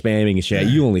just spamming in chat.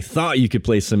 You only thought you could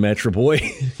play Symmetra, boy.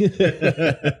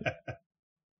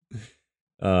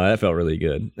 That felt really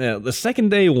good. Now, the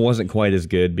second day wasn't quite as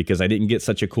good because I didn't get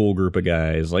such a cool group of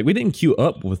guys. Like, we didn't queue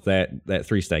up with that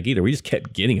 3-stack either. We just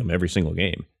kept getting them every single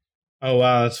game. Oh,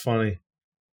 wow, that's funny.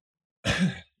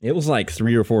 It was like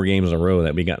 3 or 4 games in a row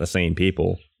that we got the same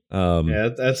people. Yeah,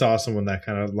 that's awesome when that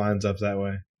kind of lines up that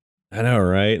way. I know,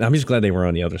 right? I'm just glad they were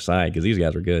on the other side because these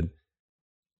guys are good.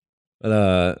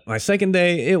 But my second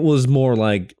day, it was more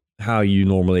like how you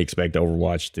normally expect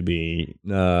Overwatch to be.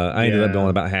 I ended up going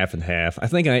about half and half. I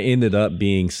think I ended up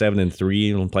being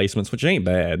 7-3 on placements, which ain't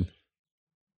bad.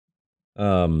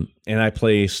 And I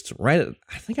placed right at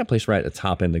the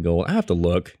top end of goal. I have to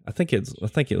look. I think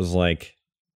it was like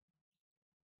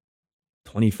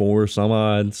 24 some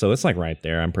odd. So it's like right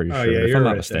there. I'm pretty sure, if I'm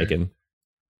not mistaken.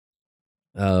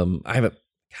 I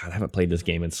haven't played this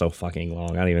game in so fucking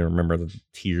long. I don't even remember the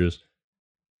tiers.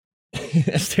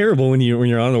 It's terrible when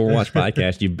you're on the Overwatch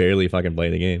podcast, you barely fucking play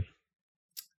the game.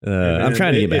 I'm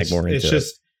trying to get back more into it.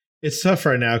 It's tough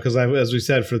right now because as we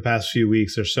said for the past few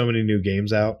weeks, there's so many new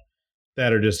games out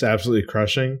that are just absolutely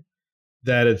crushing.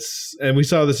 And we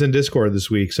saw this in Discord this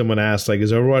week. Someone asked, like,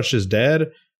 is Overwatch just dead?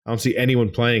 I don't see anyone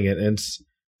playing it. And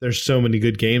there's so many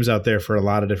good games out there for a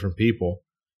lot of different people.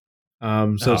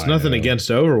 So it's nothing against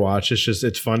Overwatch. It's just,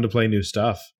 it's fun to play new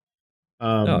stuff.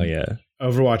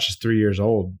 Overwatch is 3 years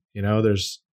old. You know,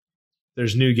 there's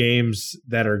new games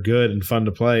that are good and fun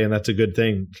to play, and that's a good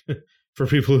thing for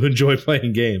people who enjoy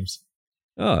playing games.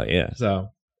 Oh yeah. So,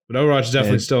 but Overwatch is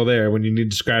definitely still there when you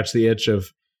need to scratch the itch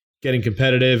of getting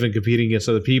competitive and competing against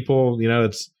other people. You know,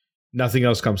 it's nothing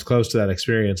else comes close to that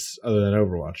experience other than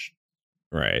Overwatch.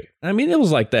 Right. I mean, it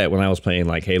was like that when I was playing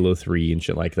like Halo 3 and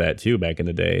shit like that too back in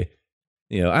the day.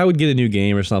 You know, I would get a new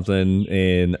game or something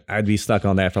and I'd be stuck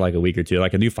on that for like a week or two,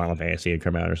 like a new Final Fantasy had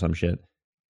come out or some shit.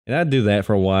 And I'd do that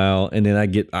for a while, and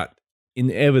then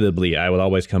inevitably, I would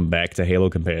always come back to Halo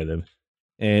competitive.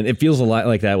 And it feels a lot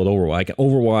like that with Overwatch. Like,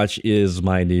 Overwatch is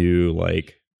my new,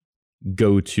 like,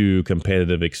 go-to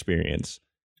competitive experience.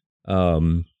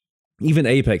 Even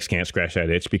Apex can't scratch that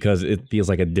itch because it feels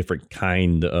like a different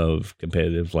kind of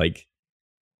competitive. Like,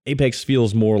 Apex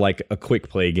feels more like a quick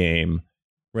play game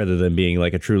rather than being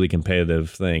like a truly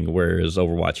competitive thing, whereas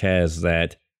Overwatch has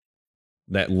that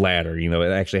ladder, you know, it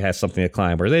actually has something to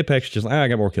climb. Whereas Apex just, I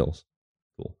got more kills.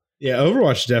 Cool. Yeah,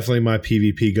 Overwatch is definitely my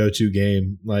PvP go-to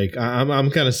game. Like,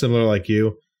 I'm kind of similar like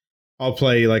you. I'll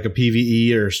play like a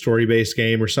PvE or story-based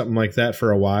game or something like that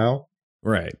for a while.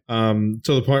 Right. To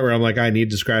the point where I'm like, I need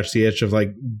to scratch the itch of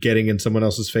like getting in someone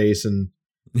else's face and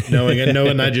knowing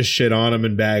I just shit on them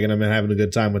and bagging them and having a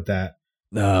good time with that.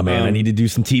 Oh man, I need to do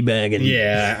some teabagging.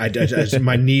 Yeah, I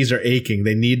my knees are aching.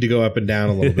 They need to go up and down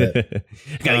a little bit.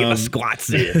 Gotta get my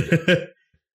squats in.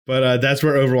 But that's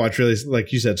where Overwatch really,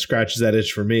 like you said, scratches that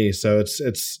itch for me. So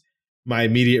it's my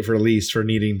immediate release for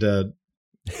needing to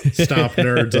stomp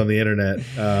nerds on the internet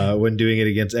when doing it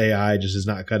against AI just is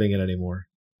not cutting it anymore.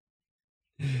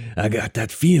 I got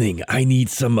that feeling. I need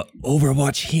some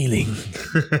Overwatch healing.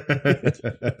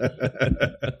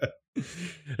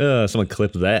 Someone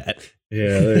clipped that.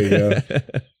 Yeah, there you go.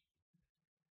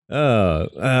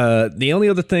 The only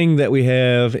other thing that we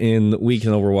have in Week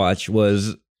in Overwatch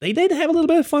was they did have a little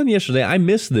bit of fun yesterday. I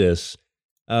missed this,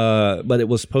 but it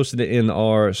was posted in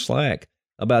our Slack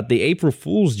about the April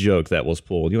Fool's joke that was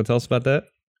pulled. You want to tell us about that?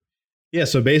 Yeah,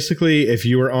 so basically, if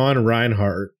you were on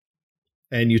Reinhardt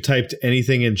and you typed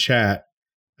anything in chat,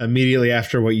 immediately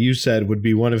after what you said would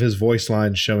be one of his voice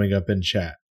lines showing up in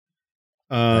chat.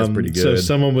 That's pretty good. So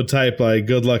someone would type like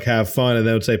 "good luck, have fun," and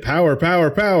they would say "power,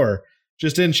 power, power"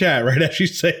 just in chat right after you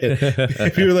say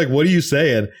it. People are like, "What are you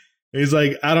saying?" And he's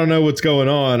like, "I don't know what's going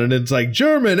on," and it's like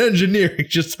German engineering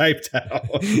just typed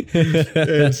out.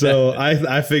 And so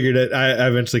I figured it. I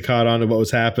eventually caught on to what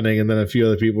was happening, and then a few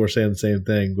other people were saying the same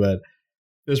thing. But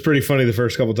it was pretty funny the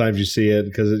first couple times you see it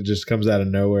because it just comes out of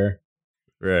nowhere.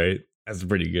 Right, that's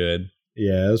pretty good.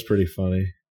 Yeah, it was pretty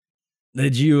funny.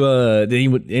 Did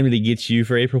anybody get you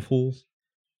for April Fools?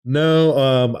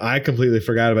 No, I completely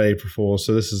forgot about April Fools.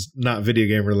 So this is not video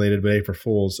game related, but April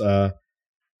Fools.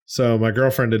 So my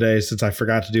girlfriend today, since I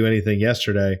forgot to do anything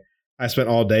yesterday, I spent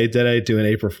all day today doing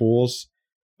April Fools,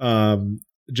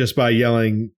 just by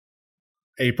yelling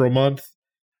April month,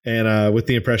 and with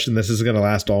the impression this is going to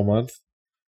last all month.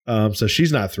 So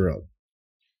she's not thrilled.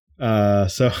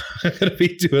 So I'm going to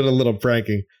be doing a little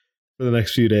pranking for the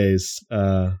next few days.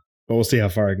 But we'll see how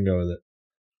far I can go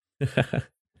with it.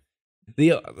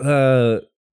 There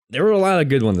were a lot of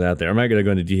good ones out there. I'm not going to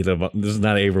go into detail. This is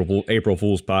not an April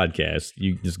Fool's podcast.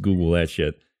 You can just Google that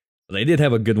shit. But I did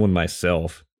have a good one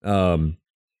myself. So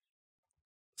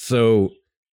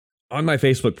on my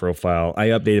Facebook profile, I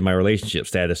updated my relationship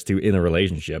status to in a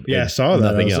relationship. Yeah, I saw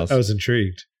that. I was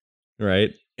intrigued.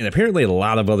 Right. And apparently a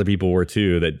lot of other people were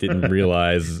too that didn't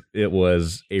realize it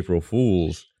was April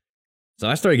Fool's. So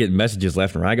I started getting messages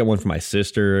left and right. I got one from my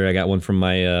sister. I got one from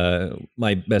my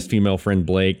my best female friend,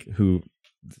 Blake, who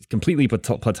is completely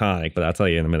platonic, but I'll tell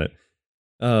you in a minute.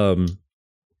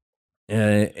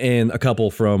 And a couple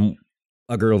from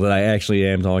a girl that I actually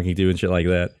am talking to and shit like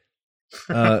that.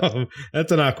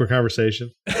 That's an awkward conversation.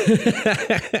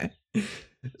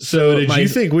 So did you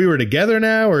think we were together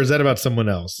now, or is that about someone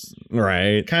else?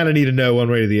 Right. Kind of need to know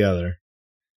one way or the other.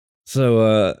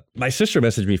 So my sister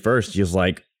messaged me first. She was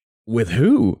like, "With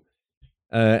who?"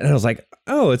 And I was like,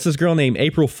 "Oh, it's this girl named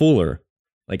April Fuller,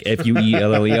 like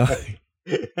Fuelleer."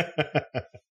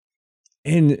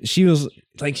 And she was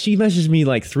like, she messaged me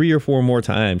like 3 or 4 more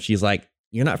times. She's like,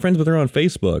 "You're not friends with her on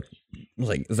Facebook." I was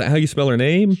like, "Is that how you spell her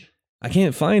name? I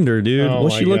can't find her, dude.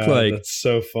 What's she look like?" That's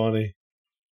so funny.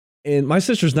 And my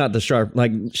sister's not the sharp,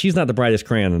 like, she's not the brightest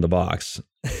crayon in the box.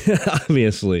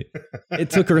 Obviously.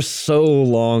 It took her so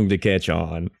long to catch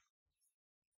on.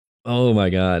 Oh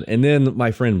my God. And then my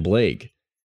friend Blake,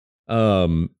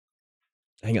 hang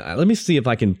on, let me see if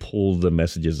I can pull the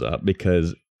messages up,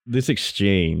 because this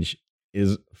exchange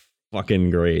is fucking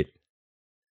great.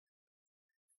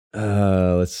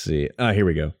 Let's see. Here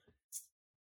we go.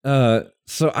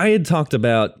 So I had talked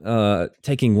about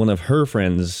taking one of her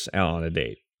friends out on a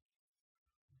date.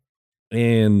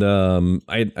 And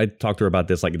I talked to her about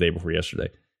this like the day before yesterday.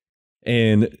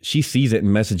 And she sees it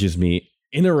and messages me,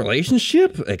 "In a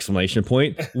relationship? Exclamation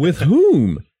point. With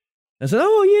whom?" I said,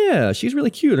 "Oh yeah, she's really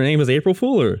cute. Her name is April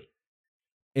Fuller."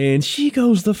 And she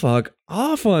goes the fuck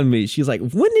off on me. She's like,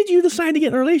 "When did you decide to get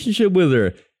in a relationship with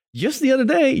her?" "Just the other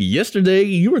day. Yesterday,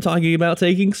 you were talking about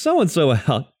taking so-and-so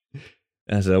out."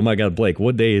 And I said, "Oh my God, Blake,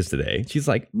 what day is today?" She's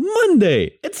like,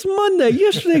 "Monday. It's Monday.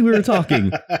 Yesterday we were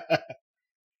talking."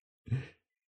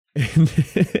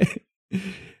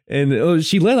 And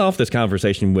she led off this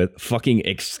conversation with fucking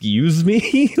 "excuse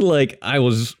me." Like I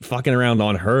was fucking around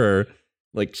on her.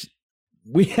 Like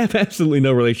we have absolutely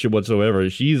no relationship whatsoever.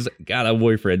 She's got a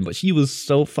boyfriend, but she was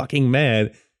so fucking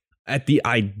mad at the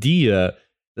idea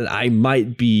that I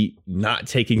might be not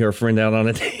taking her friend out on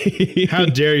a date. How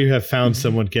dare you have found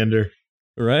someone, Kinder?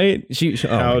 Right? She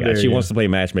wants to play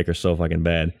matchmaker so fucking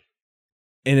bad.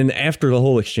 And then after the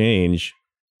whole exchange,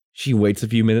 she waits a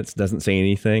few minutes, doesn't say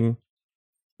anything,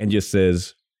 and just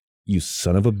says, "You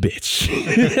son of a bitch."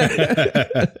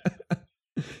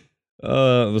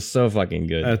 It was so fucking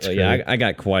good. That's great. Yeah, I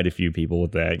got quite a few people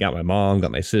with that. I got my mom,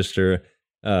 got my sister,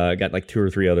 got like 2 or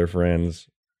 3 other friends,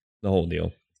 the whole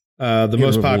deal. The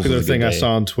most popular thing I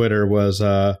saw on Twitter was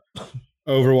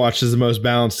Overwatch is the most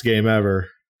balanced game ever.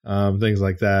 Things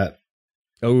like that.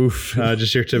 Oof.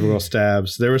 Just your typical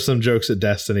stabs. There were some jokes at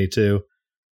Destiny too.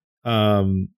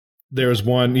 There was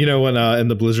one, when in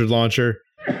the Blizzard launcher,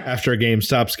 after a game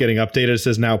stops getting updated, it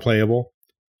says now playable.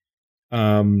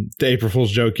 The April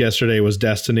Fool's joke yesterday was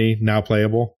Destiny now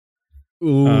playable.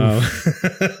 Ooh.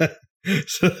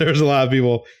 So there's a lot of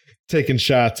people taking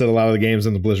shots at a lot of the games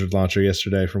in the Blizzard launcher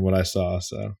yesterday from what I saw.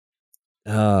 So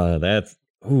that's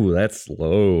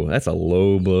low. That's a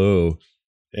low blow.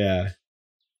 Yeah.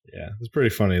 It's pretty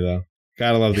funny though.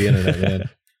 Gotta love the internet, man.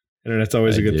 Internet's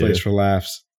always a good place for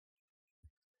laughs.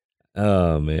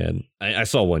 Oh man, I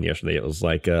saw one yesterday. It was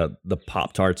like the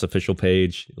Pop-Tarts official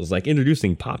page. It was like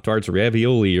introducing Pop-Tarts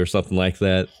ravioli or something like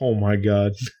that. Oh my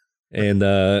God. And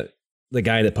the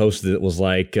guy that posted it was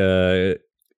like,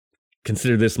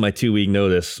 "Consider this my 2-week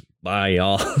notice. Bye,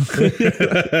 y'all."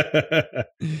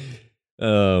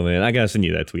 Oh man, I gotta send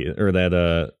you that tweet or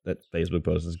that Facebook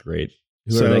post is great.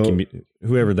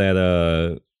 Whoever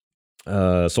that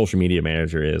social media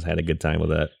manager is had a good time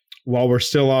with that. While we're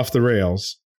still off the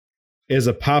rails, is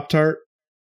a Pop-Tart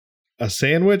a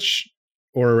sandwich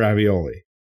or a ravioli?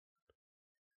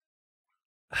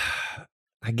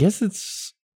 I guess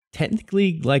it's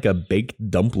technically like a baked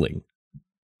dumpling.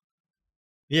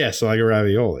 Yeah, so like a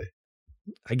ravioli.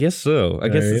 I guess so. I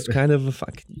guess it's kind of a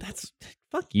fuck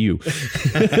you.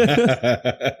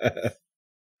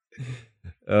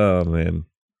 Oh man.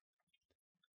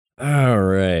 All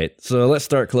right. So let's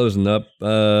start closing up.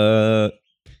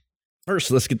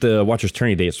 First, let's get the Watchers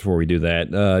tourney dates before we do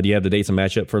that. Do you have the dates and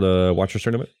matchup for the Watchers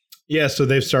tournament? Yeah, so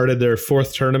they've started their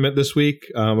 4th tournament this week,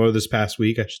 or this past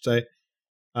week, I should say.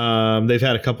 They've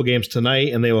had a couple games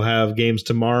tonight, and they will have games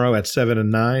tomorrow at 7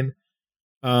 and 9.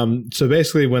 So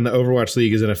basically, when the Overwatch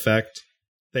League is in effect,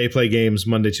 they play games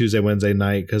Monday, Tuesday, Wednesday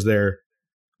night because they're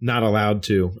not allowed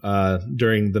to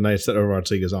during the nights that Overwatch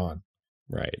League is on.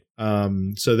 Right.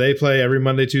 So they play every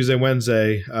Monday, Tuesday,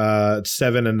 Wednesday,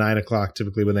 7 and 9 o'clock,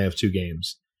 typically when they have 2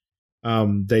 games.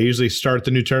 They usually start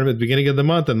the new tournament at the beginning of the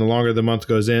month, and the longer the month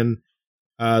goes in,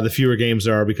 the fewer games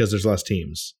there are because there's less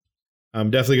teams.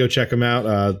 Definitely go check them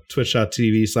out.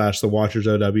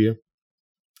 Twitch.tv/TheWatchersOW.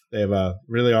 They have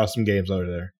really awesome games over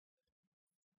there.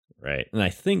 Right. And I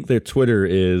think their Twitter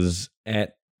is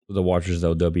at the Watchers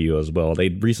OW as well. They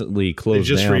recently closed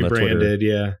down the Twitter. Rebranded,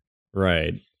 yeah.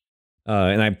 Right.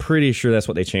 And I'm pretty sure that's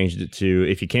what they changed it to.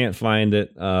 If you can't find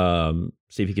it,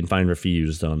 see if you can find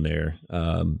Refused on there.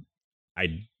 I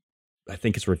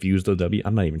think it's Refused OW.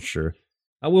 I'm not even sure.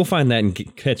 I will find that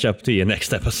and catch up to you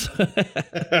next episode.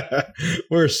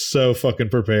 We're so fucking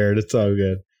prepared. It's all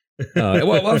good.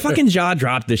 Well, fucking Jaw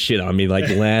dropped this shit on me like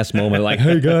last moment. Like,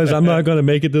 "Hey guys, I'm not gonna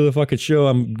make it to the fucking show.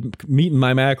 I'm meeting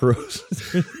my macros."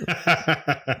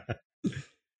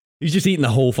 He's just eating the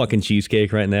whole fucking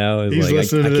cheesecake right now. He's like,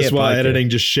 listening to this while editing,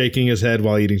 just shaking his head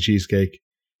while eating cheesecake.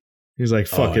 He's like,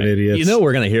 "Fucking idiots." You know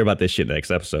we're gonna hear about this shit next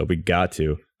episode. We got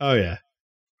to. Oh yeah.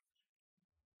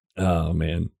 Oh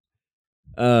man.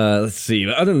 Let's see.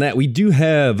 Other than that, we do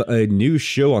have a new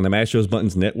show on the Mash Those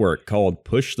Buttons Network called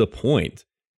Push the Point.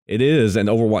 It is an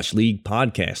Overwatch League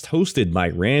podcast hosted by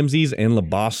Ramses and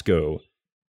Labosco.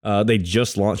 They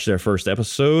just launched their first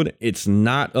episode. It's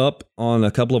not up on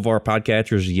a couple of our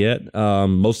podcatchers yet,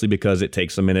 mostly because it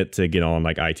takes a minute to get on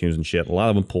like iTunes and shit. A lot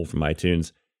of them pull from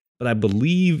iTunes. But I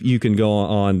believe you can go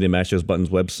on the Mash Those Buttons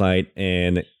website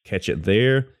and catch it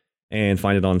there and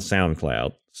find it on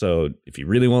SoundCloud. So if you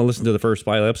really want to listen to the first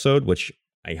pilot episode, which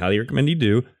I highly recommend you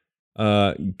do,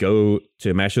 go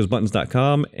to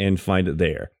mashthosebuttons.com and find it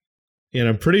there. And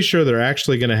I'm pretty sure they're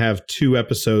actually going to have 2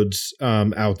 episodes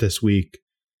out this week.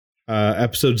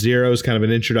 Episode 0 is kind of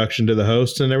an introduction to the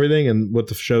hosts and everything and what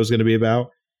the show is going to be about.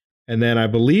 And then I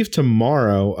believe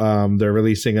tomorrow they're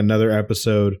releasing another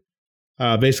episode,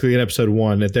 basically in episode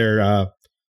 1, at their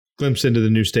glimpse into the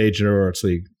new stage in Aurochs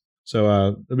League.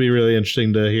 So it'll be really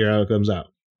interesting to hear how it comes out.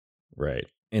 Right.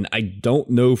 And I don't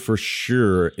know for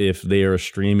sure if they are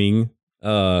streaming,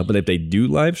 but if they do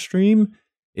live stream,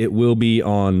 it will be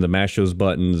on the Mash Those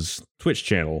Buttons Twitch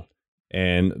channel.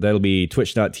 And that'll be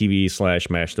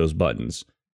twitch.tv/mashthosebuttons.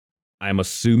 I'm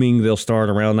assuming they'll start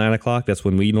around 9 o'clock. That's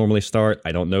when we normally start.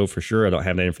 I don't know for sure. I don't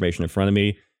have that information in front of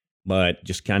me. But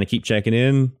just kind of keep checking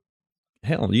in.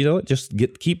 Hell, you know what? Just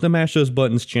keep the Mash Those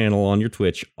Buttons channel on your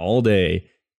Twitch all day.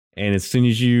 And as soon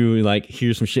as you like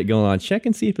hear some shit going on, check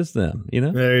and see if it's them, you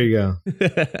know? There you go.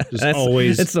 Just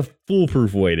always. It's a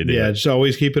foolproof way to do it. Yeah, just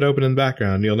always keep it open in the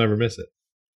background. You'll never miss it.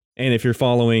 And if you're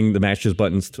following the Mash Those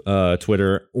Buttons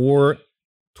Twitter or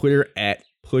Twitter at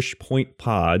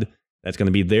PushPointPod, that's going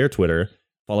to be their Twitter.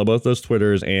 Follow both those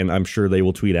Twitters, and I'm sure they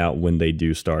will tweet out when they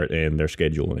do start and their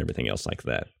schedule and everything else like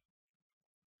that.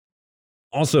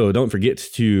 Also, don't forget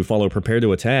to follow Prepare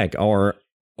to Attack, our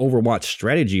Overwatch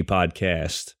strategy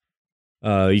podcast.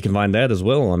 You can find that as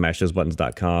well on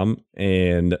mashthosebuttons.com.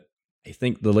 And I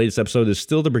think the latest episode is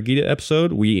still the Brigida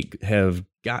episode. We have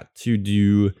got to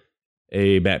do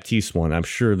a Baptiste one. I'm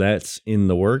sure that's in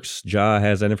the works. Ja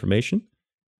has that information.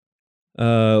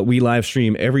 We live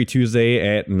stream every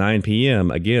Tuesday at 9 p.m.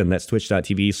 Again, that's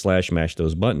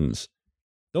twitch.tv/mashthosebuttons.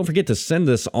 Don't forget to send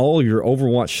us all your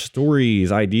Overwatch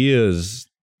stories, ideas,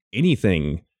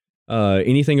 anything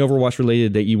Overwatch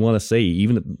related that you want to say,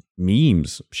 even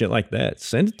memes, shit like that.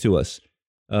 Send it to us.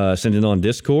 Send it on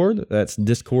Discord. That's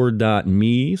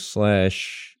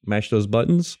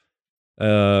discord.me/mashthosebuttons.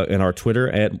 And our Twitter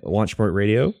at Launchpoint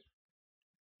Radio.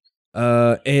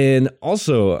 And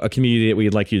also a community that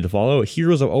we'd like you to follow,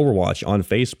 Heroes of Overwatch on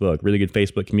Facebook. Really good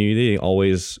Facebook community.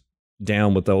 Always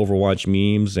down with the Overwatch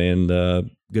memes and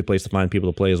good place to find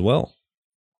people to play as well.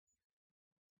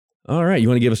 All right. You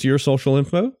want to give us your social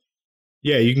info?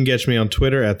 Yeah, you can catch me on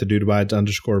Twitter at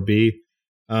thedudeabides_B.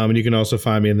 And you can also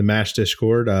find me in the MASH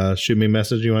Discord. Shoot me a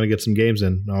message. You want to get some games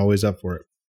in. I'm always up for it.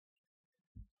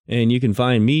 And you can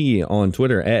find me on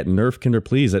Twitter at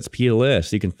NerfKinderPlease. That's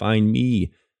PLS. You can find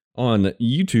me on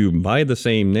YouTube by the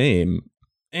same name.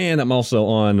 And I'm also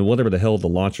on whatever the hell the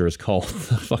launcher is called.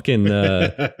 The fucking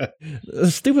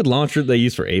stupid launcher they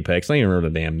use for Apex. I don't even remember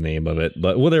the damn name of it.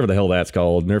 But whatever the hell that's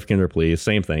called. NerfKinderPlease.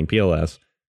 Same thing. PLS.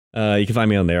 You can find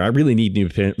me on there. I really need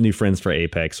new friends for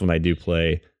Apex when I do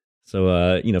play.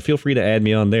 So, feel free to add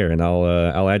me on there and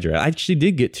I'll add you. I actually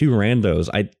did get 2 randos.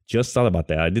 I just thought about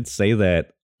that. I did say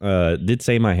that. Did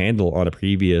say my handle on a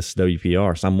previous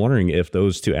WPR, so I'm wondering if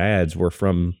those 2 ads were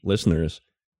from listeners.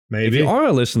 Maybe. If you are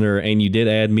a listener and you did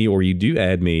add me or you do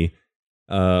add me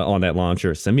on that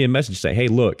launcher, send me a message. Say, hey,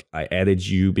 look, I added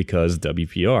you because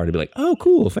WPR. To be like, oh,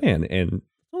 cool, fan, and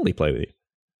totally play with you.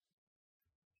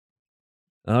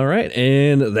 All right,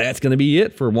 and that's going to be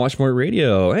it for Watchpoint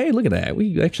Radio. Hey, look at that.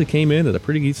 We actually came in at a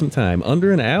pretty decent time,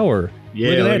 under an hour.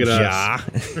 Yeah, look at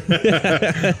us.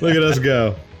 Look at us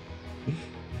go.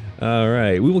 All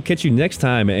right. We will catch you next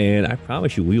time, and I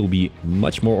promise you we will be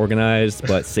much more organized,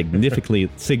 but significantly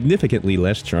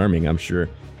less charming, I'm sure.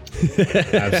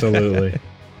 Absolutely.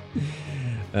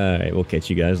 All right. We'll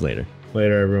catch you guys later.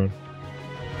 Later, everyone.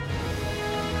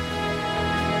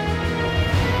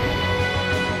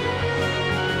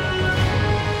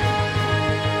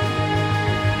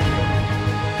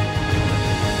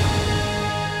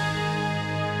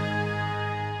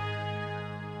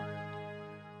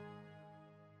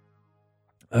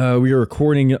 We are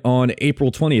recording on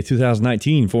April 20th,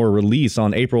 2019 for release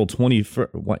on April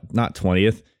 21st. What? Not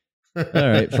 20th. All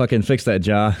right. Fucking fix that,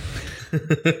 Ja.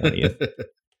 20th.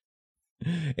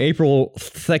 April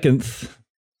 2nd.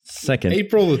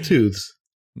 April the Tooth.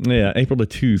 Yeah, April the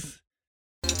Tooth.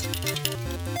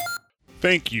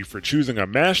 Thank you for choosing a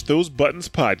Mash Those Buttons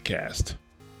podcast.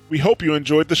 We hope you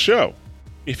enjoyed the show.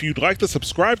 If you'd like to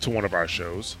subscribe to one of our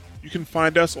shows, you can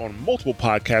find us on multiple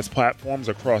podcast platforms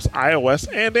across iOS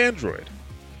and Android.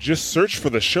 Just search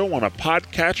for the show on a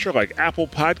podcatcher like Apple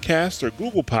Podcasts or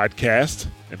Google Podcasts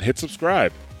and hit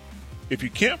subscribe. If you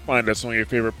can't find us on your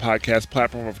favorite podcast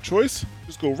platform of choice,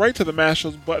 just go right to the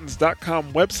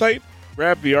mashthosebuttons.com website,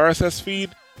 grab the RSS feed,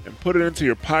 and put it into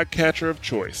your podcatcher of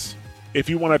choice. If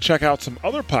you want to check out some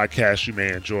other podcasts you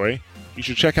may enjoy, you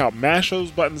should check out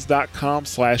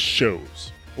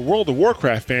mashthosebuttons.com/shows. For World of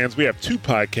Warcraft fans, we have 2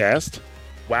 podcasts,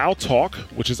 WoW Talk,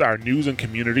 which is our news and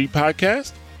community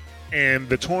podcast, and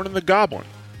The Torn and the Goblin,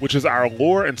 which is our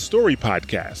lore and story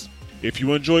podcast. If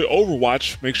you enjoy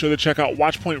Overwatch, make sure to check out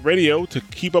Watchpoint Radio to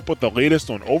keep up with the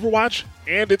latest on Overwatch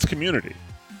and its community.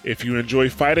 If you enjoy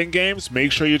fighting games,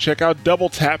 make sure you check out Double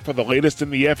Tap for the latest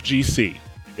in the FGC.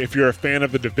 If you're a fan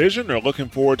of The Division or looking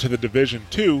forward to The Division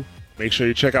 2, make sure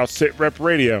you check out SitRep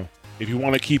Radio. If you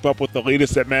want to keep up with the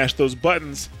latest at Mash Those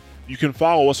Buttons, you can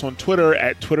follow us on Twitter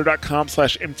at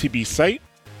twitter.com/mtbsite,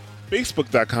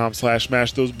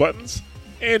 facebook.com/mashthosebuttons,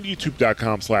 and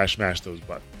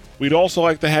youtube.com/mashthosebuttons. We'd also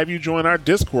like to have you join our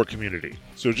Discord community,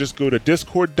 so just go to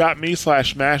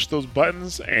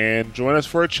discord.me/mashthosebuttons and join us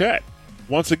for a chat.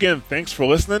 Once again, thanks for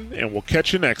listening, and we'll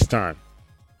catch you next time.